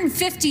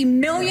 150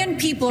 million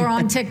people are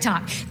on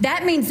TikTok.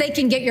 That means they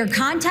can get your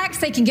contacts,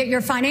 they can get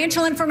your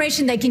financial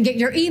information, they can get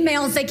your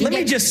emails, they can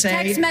get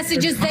text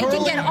messages, they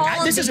can get all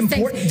of these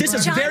things. This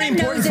is very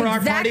important for our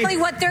party.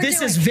 What they're this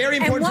doing. Is very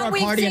important for our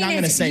party, and I'm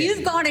going to say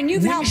you've gone and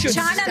you've helped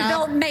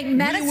China make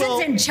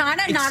medicines in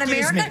China, not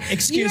America.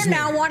 You're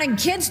now wanting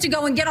kids to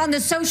go and get on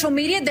the social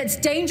media that's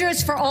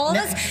dangerous for all of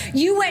us.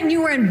 You went and you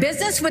were in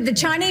business with the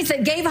Chinese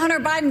that gave Hunter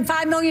Biden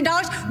 $5 million.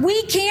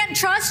 We can't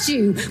trust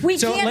you. We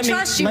can't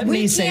trust you.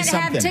 We can't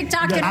have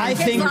TikTok in our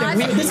kids'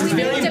 lives. This is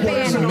very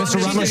important.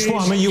 Mr.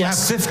 Ramaswamy, you have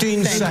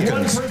 15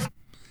 seconds.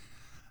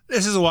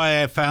 This is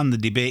why I found the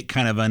debate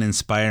kind of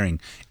uninspiring.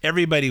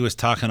 Everybody was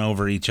talking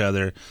over each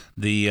other.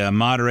 The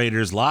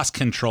moderators lost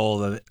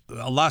control of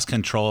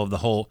the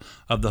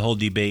whole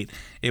debate.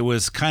 It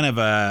was kind of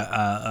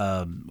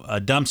a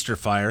dumpster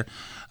fire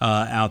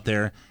out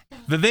there.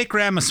 Vivek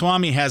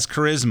Ramaswamy has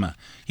charisma.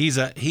 He's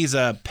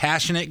a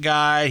passionate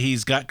guy.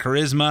 He's got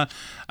charisma,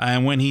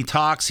 and when he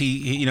talks,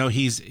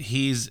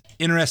 he's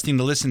interesting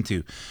to listen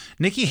to.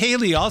 Nikki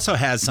Haley also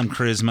has some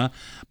charisma,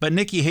 but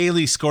Nikki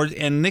Haley scored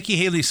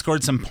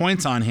some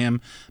points on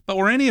him. But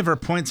were any of her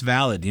points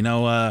valid?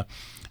 I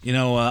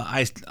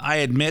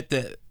admit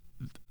that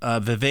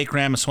Vivek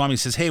Ramaswamy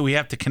says, "Hey, we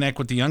have to connect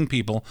with the young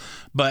people,"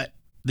 but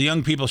the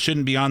young people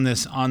shouldn't be on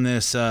this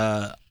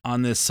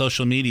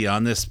social media,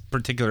 on this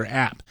particular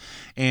app.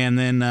 And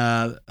then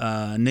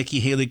Nikki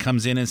Haley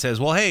comes in and says,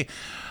 well, hey,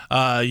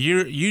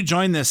 you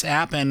joined this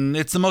app and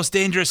it's the most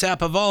dangerous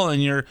app of all.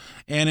 And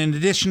in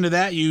addition to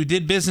that, you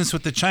did business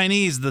with the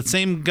Chinese, the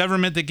same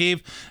government that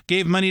gave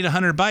money to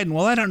Hunter Biden.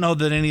 Well, I don't know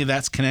that any of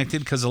that's connected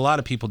because a lot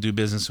of people do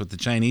business with the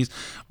Chinese.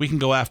 We can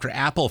go after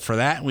Apple for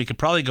that. We could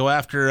probably go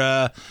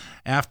after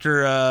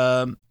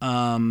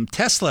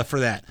Tesla for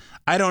that.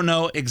 I don't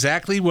know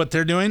exactly what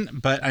they're doing,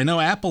 but I know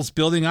Apple's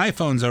building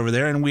iPhones over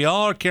there, and we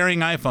all are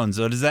carrying iPhones.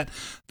 So does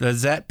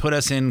that put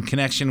us in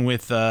connection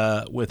with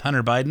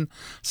Hunter Biden?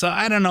 So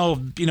I don't know,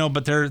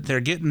 but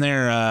they're getting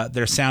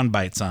their sound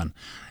bites on,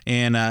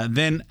 and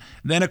then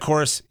of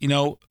course,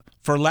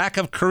 for lack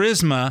of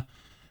charisma,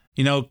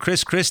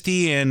 Chris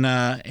Christie and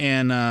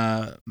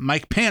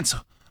Mike Pence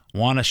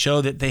want to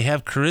show that they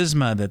have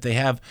charisma, that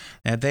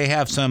they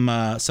have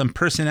some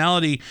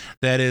personality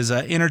that is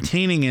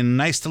entertaining and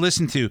nice to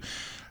listen to.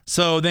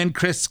 So then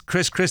Chris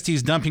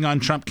Christie's dumping on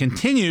Trump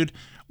continued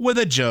with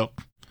a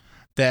joke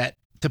that,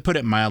 to put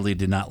it mildly,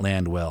 did not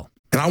land well.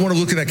 And I want to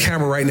look at that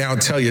camera right now and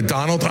tell you,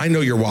 Donald, I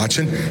know you're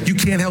watching. You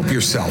can't help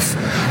yourself.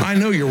 I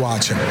know you're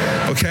watching,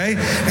 okay?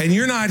 And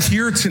you're not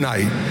here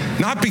tonight,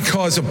 not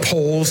because of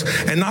polls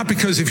and not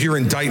because of your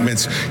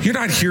indictments. You're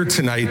not here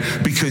tonight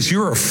because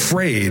you're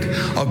afraid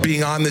of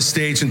being on the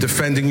stage and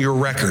defending your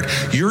record.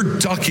 You're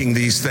ducking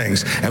these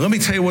things. And let me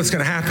tell you what's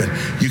going to happen.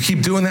 You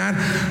keep doing that,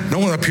 no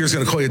one up here is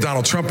going to call you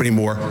Donald Trump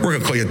anymore. We're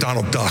going to call you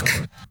Donald Duck.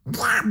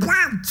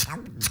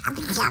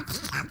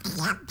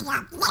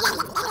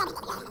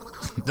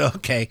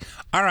 Okay.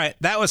 All right.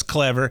 That was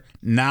clever.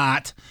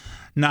 Not,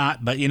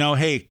 but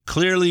hey,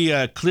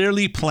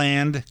 clearly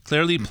planned,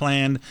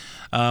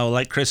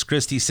 like Chris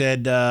Christie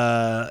said,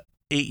 8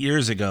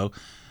 years ago,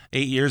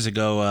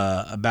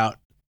 about,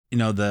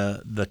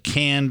 the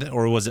canned,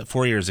 or was it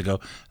 4 years ago,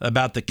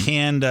 about the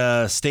canned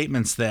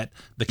statements that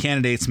the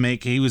candidates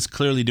make. He was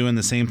clearly doing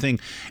the same thing.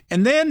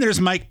 And then there's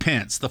Mike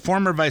Pence, the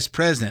former vice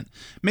president,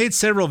 made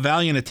several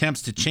valiant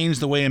attempts to change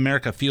the way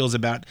America feels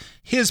about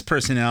his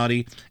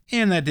personality,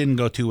 and that didn't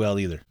go too well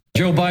either.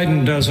 Joe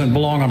Biden doesn't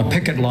belong on a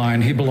picket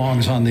line. He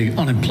belongs on the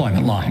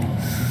unemployment line.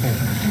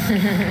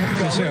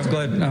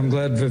 I'm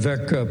glad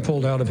Vivek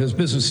pulled out of his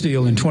business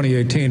deal in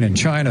 2018 in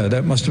China.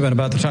 That must have been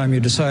about the time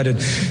you decided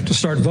to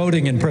start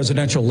voting in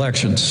presidential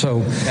elections. So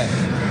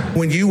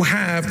When you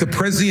have the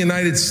President of the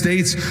United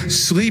States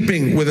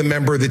sleeping with a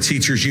member of the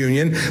teachers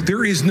union,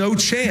 there is no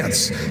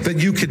chance that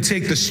you could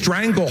take the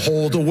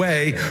stranglehold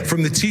away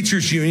from the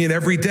teachers union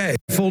every day.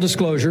 Full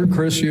disclosure,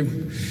 Chris,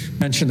 you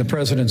mentioned the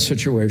president's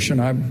situation.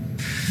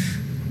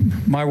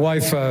 My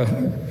wife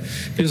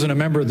isn't a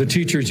member of the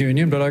teachers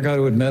union, but I got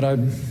to admit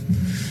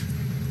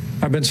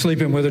I've been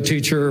sleeping with a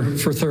teacher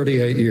for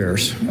 38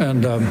 years.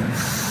 And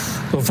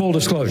so full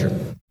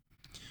disclosure.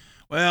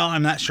 Well,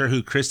 I'm not sure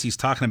who Christie's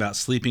talking about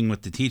sleeping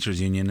with the teachers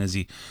union.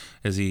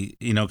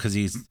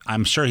 Because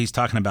I'm sure he's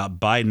talking about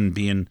Biden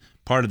being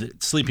part of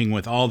sleeping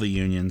with all the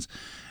unions.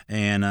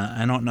 And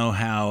I don't know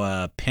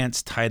how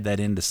Pence tied that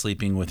into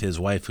sleeping with his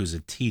wife, who's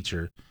a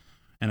teacher.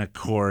 And of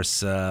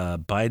course,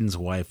 Biden's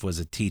wife was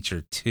a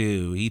teacher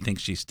too. He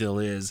thinks she still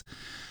is.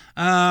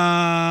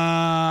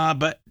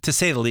 But to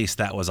say the least,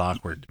 that was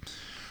awkward.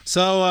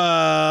 So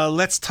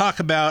let's talk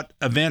about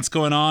events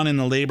going on in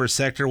the labor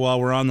sector while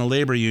we're on the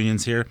labor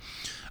unions here.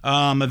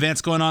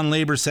 Events going on in the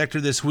labor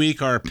sector this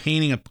week are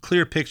painting a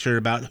clear picture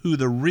about who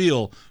the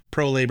real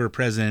pro-labor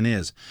president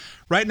is.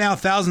 Right now,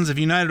 thousands of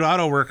United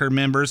Auto Worker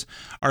members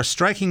are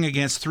striking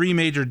against three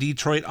major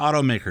Detroit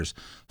automakers,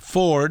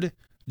 Ford,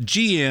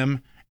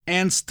 GM,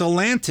 and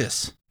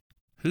Stellantis.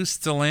 Who's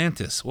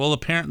Stellantis? Well,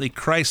 apparently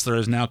Chrysler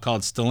is now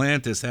called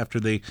Stellantis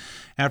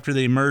after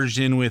they merged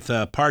in with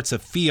parts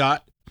of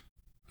Fiat,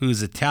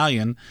 who's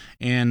Italian,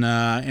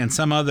 and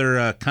some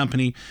other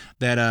company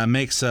that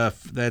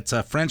that's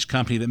a French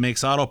company that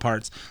makes auto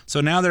parts.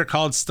 So now they're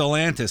called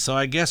Stellantis. So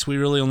I guess we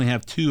really only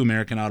have two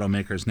American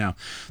automakers now.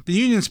 The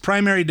union's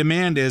primary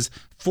demand is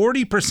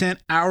 40%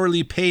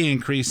 hourly pay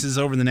increases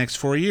over the next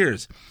 4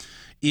 years.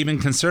 Even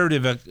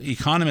conservative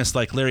economists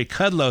like Larry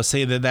Kudlow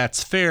say that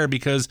that's fair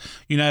because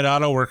United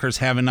Auto Workers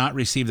have not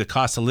received a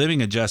cost of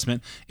living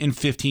adjustment in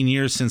 15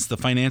 years since the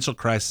financial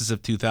crisis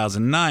of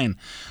 2009.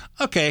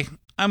 Okay,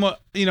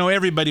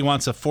 everybody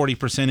wants a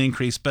 40%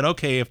 increase, but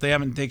okay, if they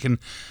haven't taken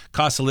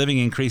cost of living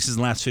increases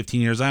in the last 15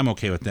 years, I'm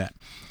okay with that.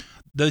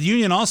 The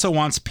union also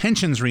wants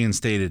pensions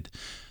reinstated.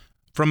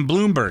 From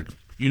Bloomberg,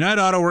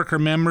 United Auto Worker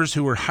members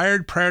who were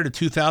hired prior to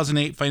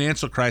 2008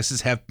 financial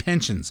crisis have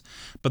pensions,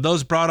 but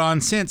those brought on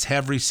since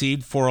have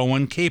received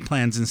 401k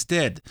plans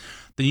instead.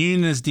 The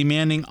union is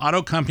demanding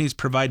auto companies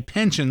provide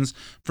pensions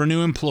for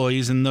new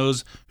employees and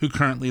those who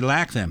currently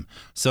lack them.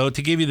 So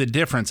to give you the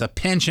difference, a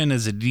pension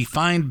is a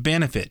defined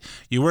benefit.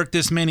 You work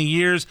this many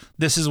years,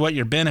 this is what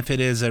your benefit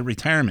is at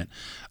retirement.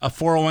 A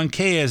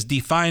 401k is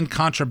defined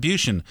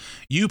contribution.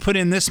 You put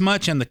in this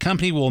much and the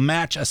company will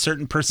match a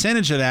certain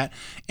percentage of that,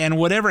 and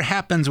whatever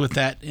happens with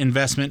that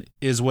investment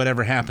is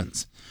whatever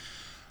happens.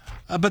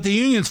 But the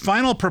union's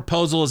final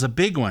proposal is a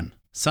big one.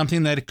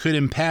 Something that could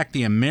impact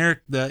the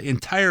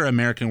entire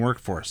American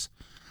workforce.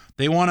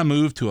 They want to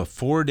move to a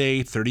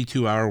 4-day,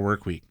 32-hour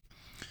work week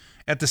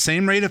at the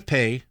same rate of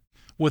pay,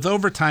 with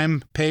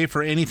overtime pay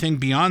for anything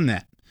beyond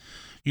that.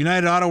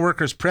 United Auto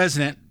Workers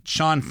President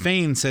Shawn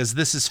Fain says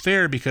this is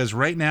fair because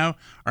right now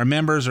our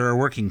members are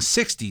working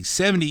 60,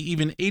 70,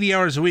 even 80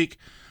 hours a week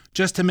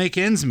just to make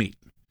ends meet.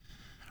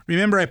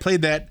 Remember, I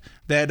played that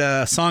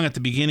song at the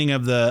beginning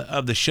of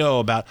the show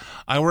about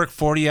I work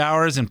 40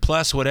 hours and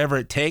plus whatever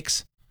it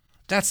takes.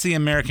 That's the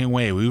American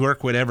way. We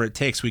work whatever it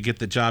takes. We get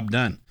the job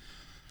done.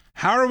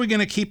 How are we going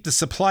to keep the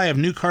supply of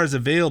new cars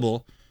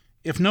available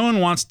if no one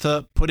wants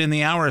to put in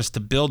the hours to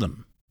build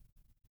them?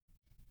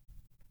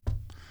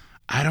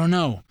 I don't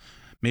know.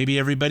 Maybe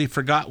everybody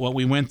forgot what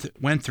we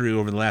went through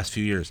over the last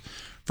few years.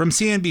 From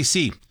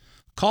CNBC,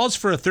 calls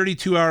for a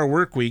 32-hour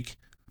work week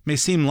may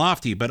seem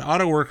lofty, but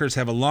auto workers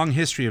have a long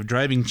history of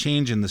driving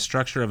change in the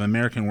structure of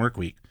American work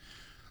week.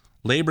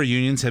 Labor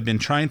unions have been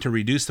trying to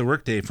reduce the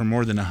workday for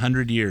more than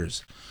 100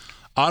 years.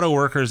 Auto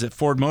workers at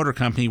Ford Motor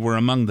Company were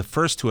among the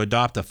first to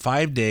adopt a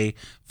 5-day,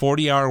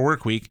 40-hour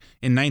work week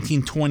in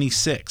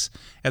 1926,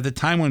 at the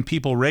time when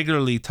people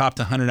regularly topped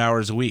 100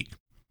 hours a week.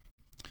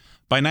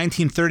 By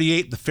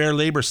 1938, the Fair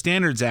Labor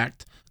Standards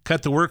Act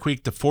cut the work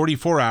week to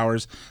 44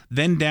 hours,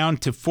 then down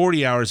to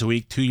 40 hours a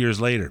week 2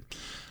 years later.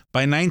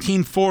 By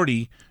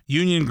 1940,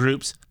 union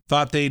groups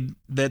thought that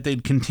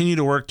they'd continue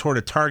to work toward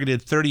a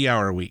targeted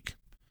 30-hour week.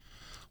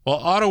 While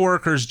auto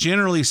workers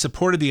generally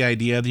supported the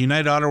idea, the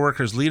United Auto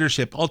Workers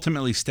leadership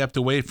ultimately stepped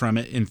away from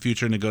it in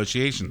future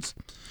negotiations.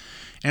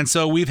 And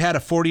so we've had a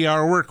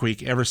 40-hour work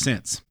week ever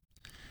since.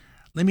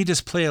 Let me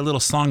just play a little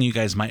song you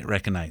guys might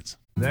recognize.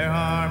 There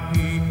are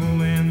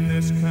people in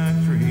this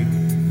country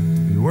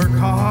who work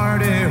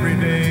hard every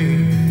day.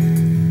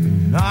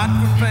 Not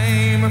for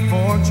fame or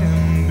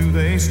fortune do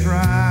they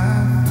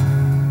strive,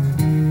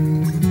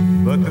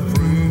 but the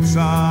fruits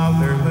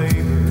of their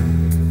labor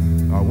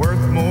are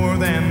worth more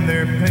than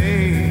their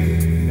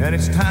pay, and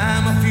it's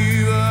time a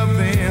few of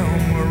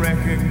them were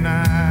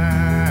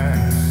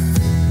recognized.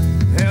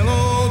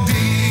 Hello,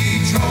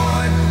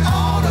 Detroit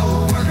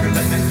auto worker,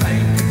 let me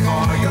thank you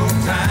for your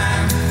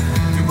time.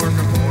 You work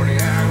a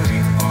 40-hour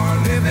week for a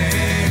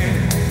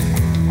living,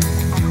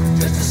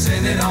 just to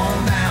send it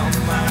on down the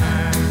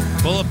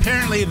line. Well,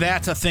 apparently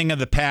that's a thing of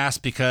the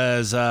past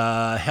because,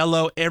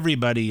 hello,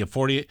 everybody,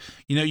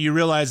 you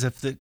realize if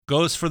the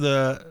goes for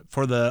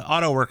the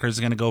auto workers is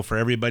going to go for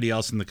everybody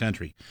else in the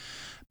country.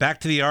 Back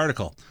to the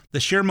article. The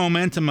sheer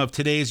momentum of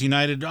today's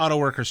United Auto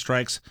Workers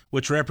strikes,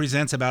 which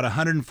represents about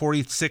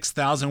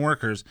 146,000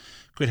 workers,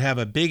 could have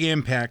a big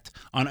impact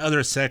on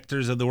other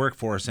sectors of the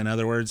workforce. In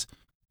other words,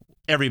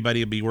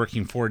 everybody will be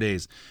working 4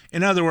 days.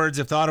 In other words,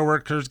 if the auto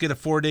workers get a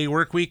 4-day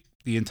work week,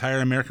 the entire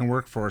American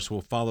workforce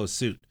will follow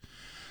suit.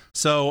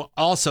 So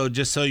also,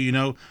 just so you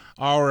know,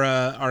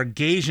 our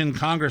Gaysian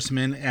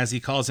congressman, as he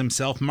calls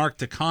himself, Mark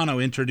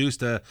Takano,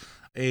 introduced a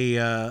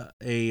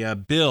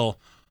bill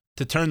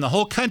to turn the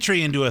whole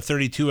country into a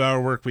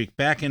 32-hour work week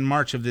back in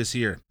March of this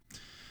year.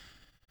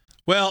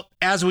 Well,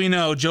 as we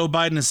know, Joe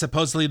Biden is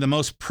supposedly the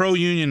most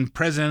pro-union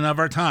president of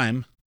our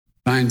time.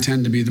 I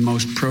intend to be the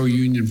most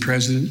pro-union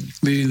president,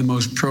 leading the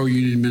most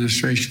pro-union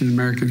administration in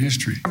American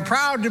history. I'm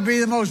proud to be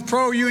the most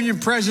pro-union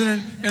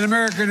president in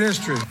American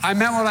history. I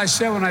meant what I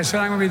said when I said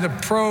I'm going to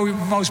be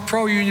the most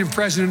pro-union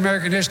president in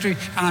American history,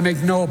 and I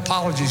make no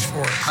apologies for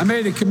it. I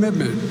made a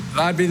commitment that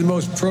I'd be the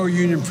most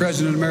pro-union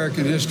president in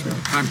American history.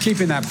 I'm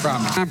keeping that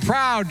promise. I'm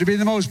proud to be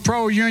the most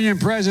pro-union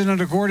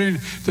president, according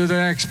to the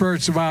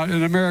experts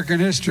in American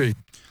history.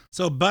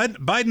 So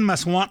Biden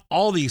must want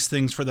all these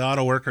things for the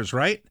auto workers,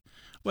 right?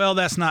 Well,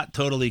 that's not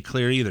totally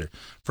clear either.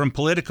 From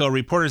Politico,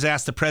 reporters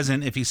asked the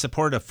president if he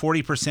supported a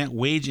 40%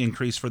 wage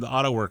increase for the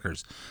auto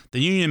workers. The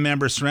union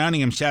members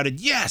surrounding him shouted,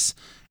 yes!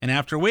 And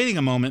after waiting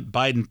a moment,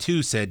 Biden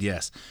too said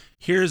yes.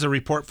 Here's a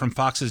report from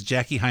Fox's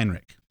Jackie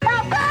Heinrich. No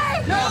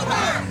pay! No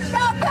work!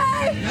 No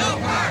pay! No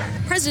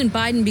work! President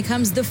Biden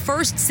becomes the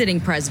first sitting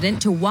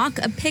president to walk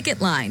a picket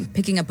line,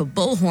 picking up a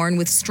bullhorn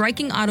with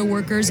striking auto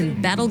workers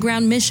in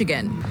battleground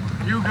Michigan.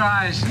 You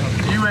guys,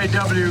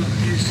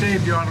 UAW, you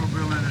saved the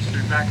automobile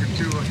industry back in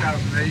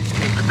 2008,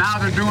 but now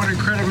they're doing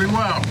incredibly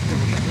well.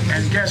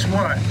 And guess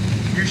what?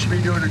 You should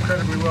be doing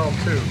incredibly well,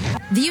 too.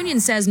 The union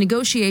says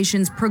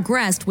negotiations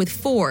progressed with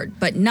Ford,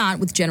 but not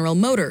with General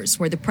Motors,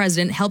 where the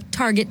president helped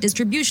target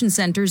distribution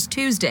centers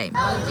Tuesday.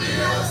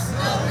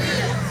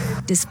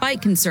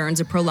 Despite concerns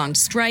a prolonged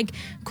strike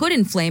could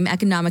inflame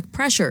economic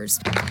pressures.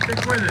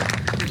 Stick with it,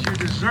 because you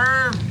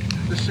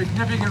deserve the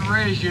significant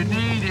raise you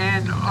need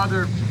and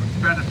other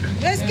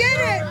benefits. Let's get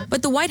it!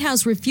 But the White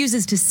House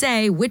refuses to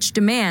say which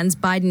demands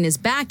Biden is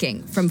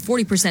backing, from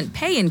 40%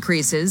 pay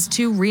increases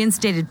to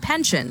reinstated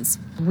pensions.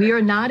 We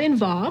are not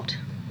involved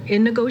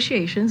in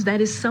negotiations.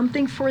 That is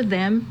something for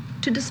them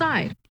to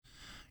decide.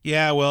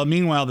 Yeah, well,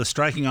 meanwhile, the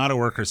striking auto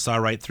workers saw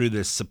right through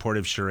this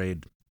supportive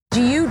charade.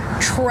 Do you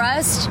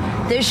trust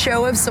this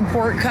show of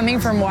support coming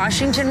from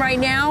Washington right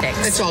now?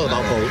 It's all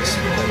about votes,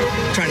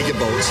 trying to get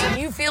votes.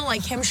 Do you feel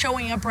like him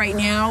showing up right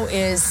now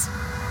is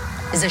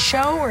a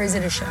show, or is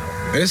it a show?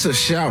 It's a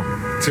show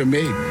to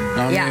me.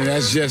 I mean,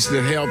 that's just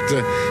to help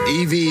the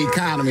EV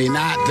economy,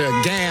 not the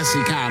gas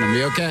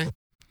economy, okay?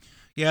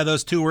 Yeah,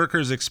 those two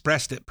workers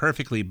expressed it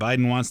perfectly.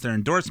 Biden wants their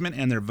endorsement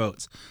and their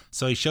votes.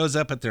 So he shows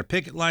up at their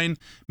picket line.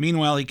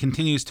 Meanwhile, he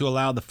continues to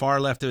allow the far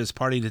left of his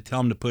party to tell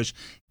him to push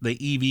the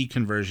EV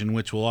conversion,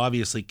 which will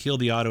obviously kill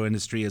the auto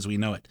industry as we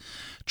know it.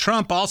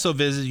 Trump also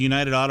visited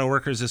United Auto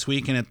Workers this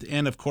week, and at the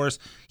end, of course,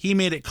 he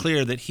made it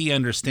clear that he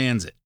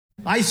understands it.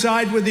 I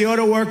side with the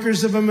auto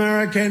workers of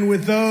America and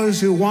with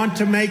those who want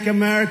to make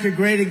America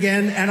great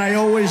again, and I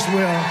always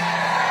will.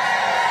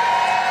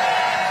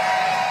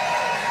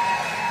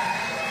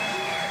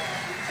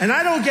 And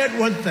I don't get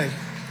one thing.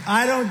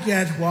 I don't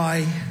get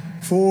why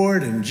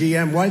Ford and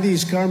GM, why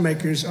these car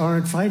makers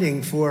aren't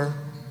fighting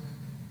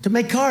to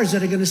make cars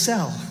that are going to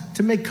sell,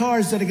 to make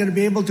cars that are going to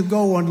be able to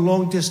go on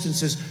long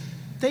distances.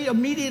 They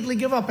immediately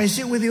give up. I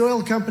see it with the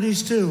oil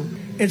companies, too.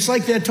 It's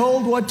like they're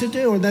told what to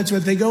do, and that's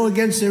what they go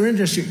against their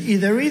industry.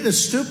 They're either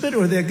stupid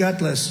or they're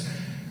gutless.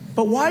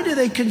 But why do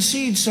they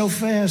concede so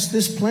fast?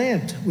 This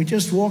plant, we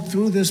just walked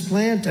through this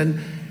plant, and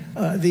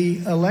the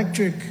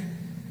electric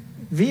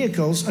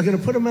vehicles are going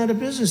to put them out of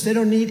business. They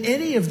don't need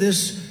any of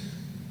this.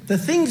 The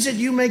things that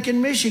you make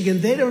in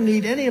Michigan, they don't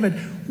need any of it.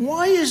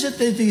 Why is it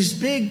that these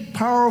big,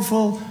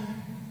 powerful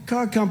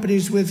car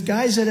companies with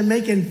guys that are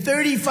making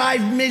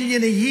 $35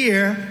 million a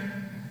year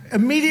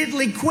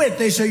immediately quit?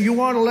 They say, you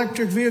want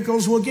electric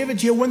vehicles, we'll give it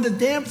to you, when the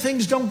damn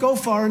things don't go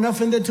far enough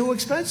and they're too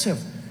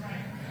expensive.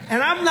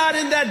 And I'm not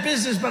in that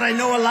business, but I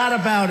know a lot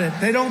about it.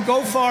 They don't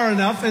go far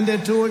enough and they're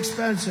too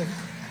expensive.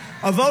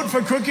 A vote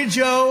for Crooked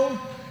Joe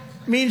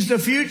means the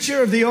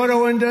future of the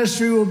auto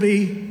industry will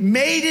be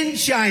made in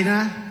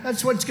China.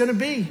 That's what it's going to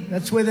be.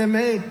 That's where they're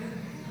made.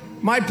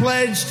 My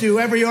pledge to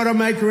every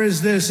automaker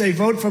is this: a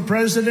vote for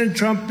President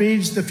Trump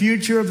means the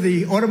future of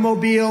the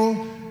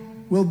automobile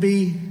will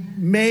be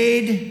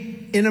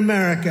made in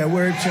America,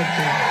 where it should be.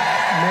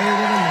 Made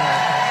in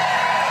America.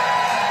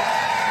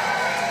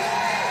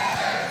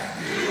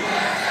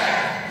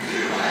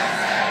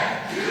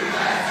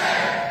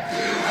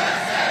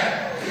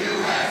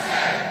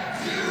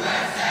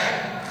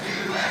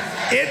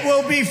 It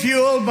will be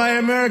fueled by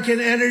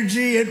American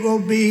energy. It will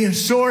be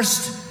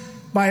sourced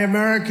by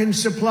American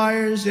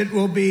suppliers. It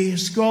will be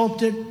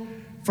sculpted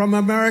from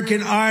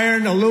American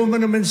iron,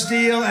 aluminum, and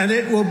steel, and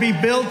it will be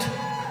built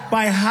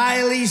by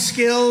highly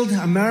skilled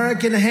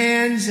American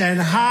hands and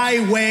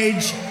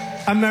high-wage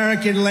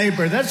American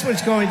labor. That's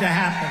what's going to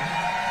happen.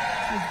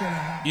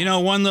 You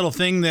know, one little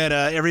thing that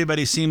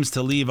everybody seems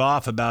to leave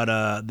off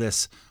about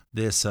this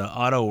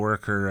auto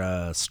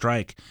worker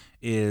strike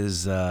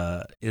is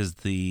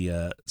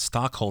the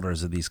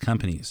stockholders of these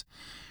companies.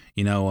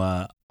 You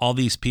know, all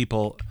these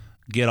people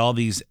get all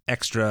these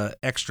extra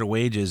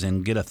wages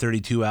and get a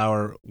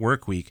 32-hour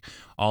work week,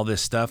 all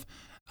this stuff.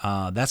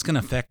 That's going to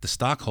affect the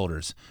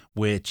stockholders,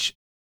 which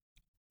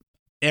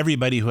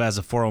everybody who has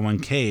a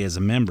 401k is a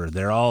member.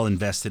 They're all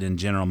invested in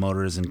General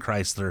Motors and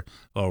Chrysler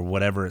or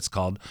whatever it's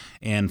called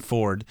and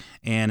Ford.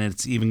 And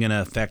it's even going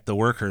to affect the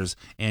workers,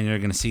 and you're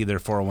going to see their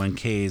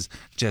 401ks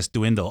just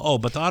dwindle. Oh,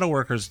 but the auto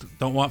workers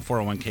don't want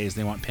 401ks.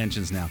 They want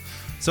pensions now.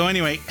 So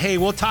anyway, hey,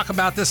 we'll talk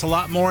about this a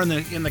lot more in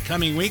the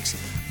coming weeks.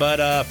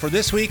 But for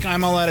this week,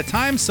 I'm all out of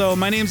time. So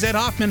my name's Ed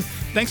Hoffman.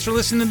 Thanks for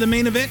listening to The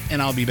Main Event,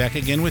 and I'll be back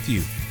again with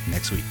you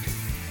next week.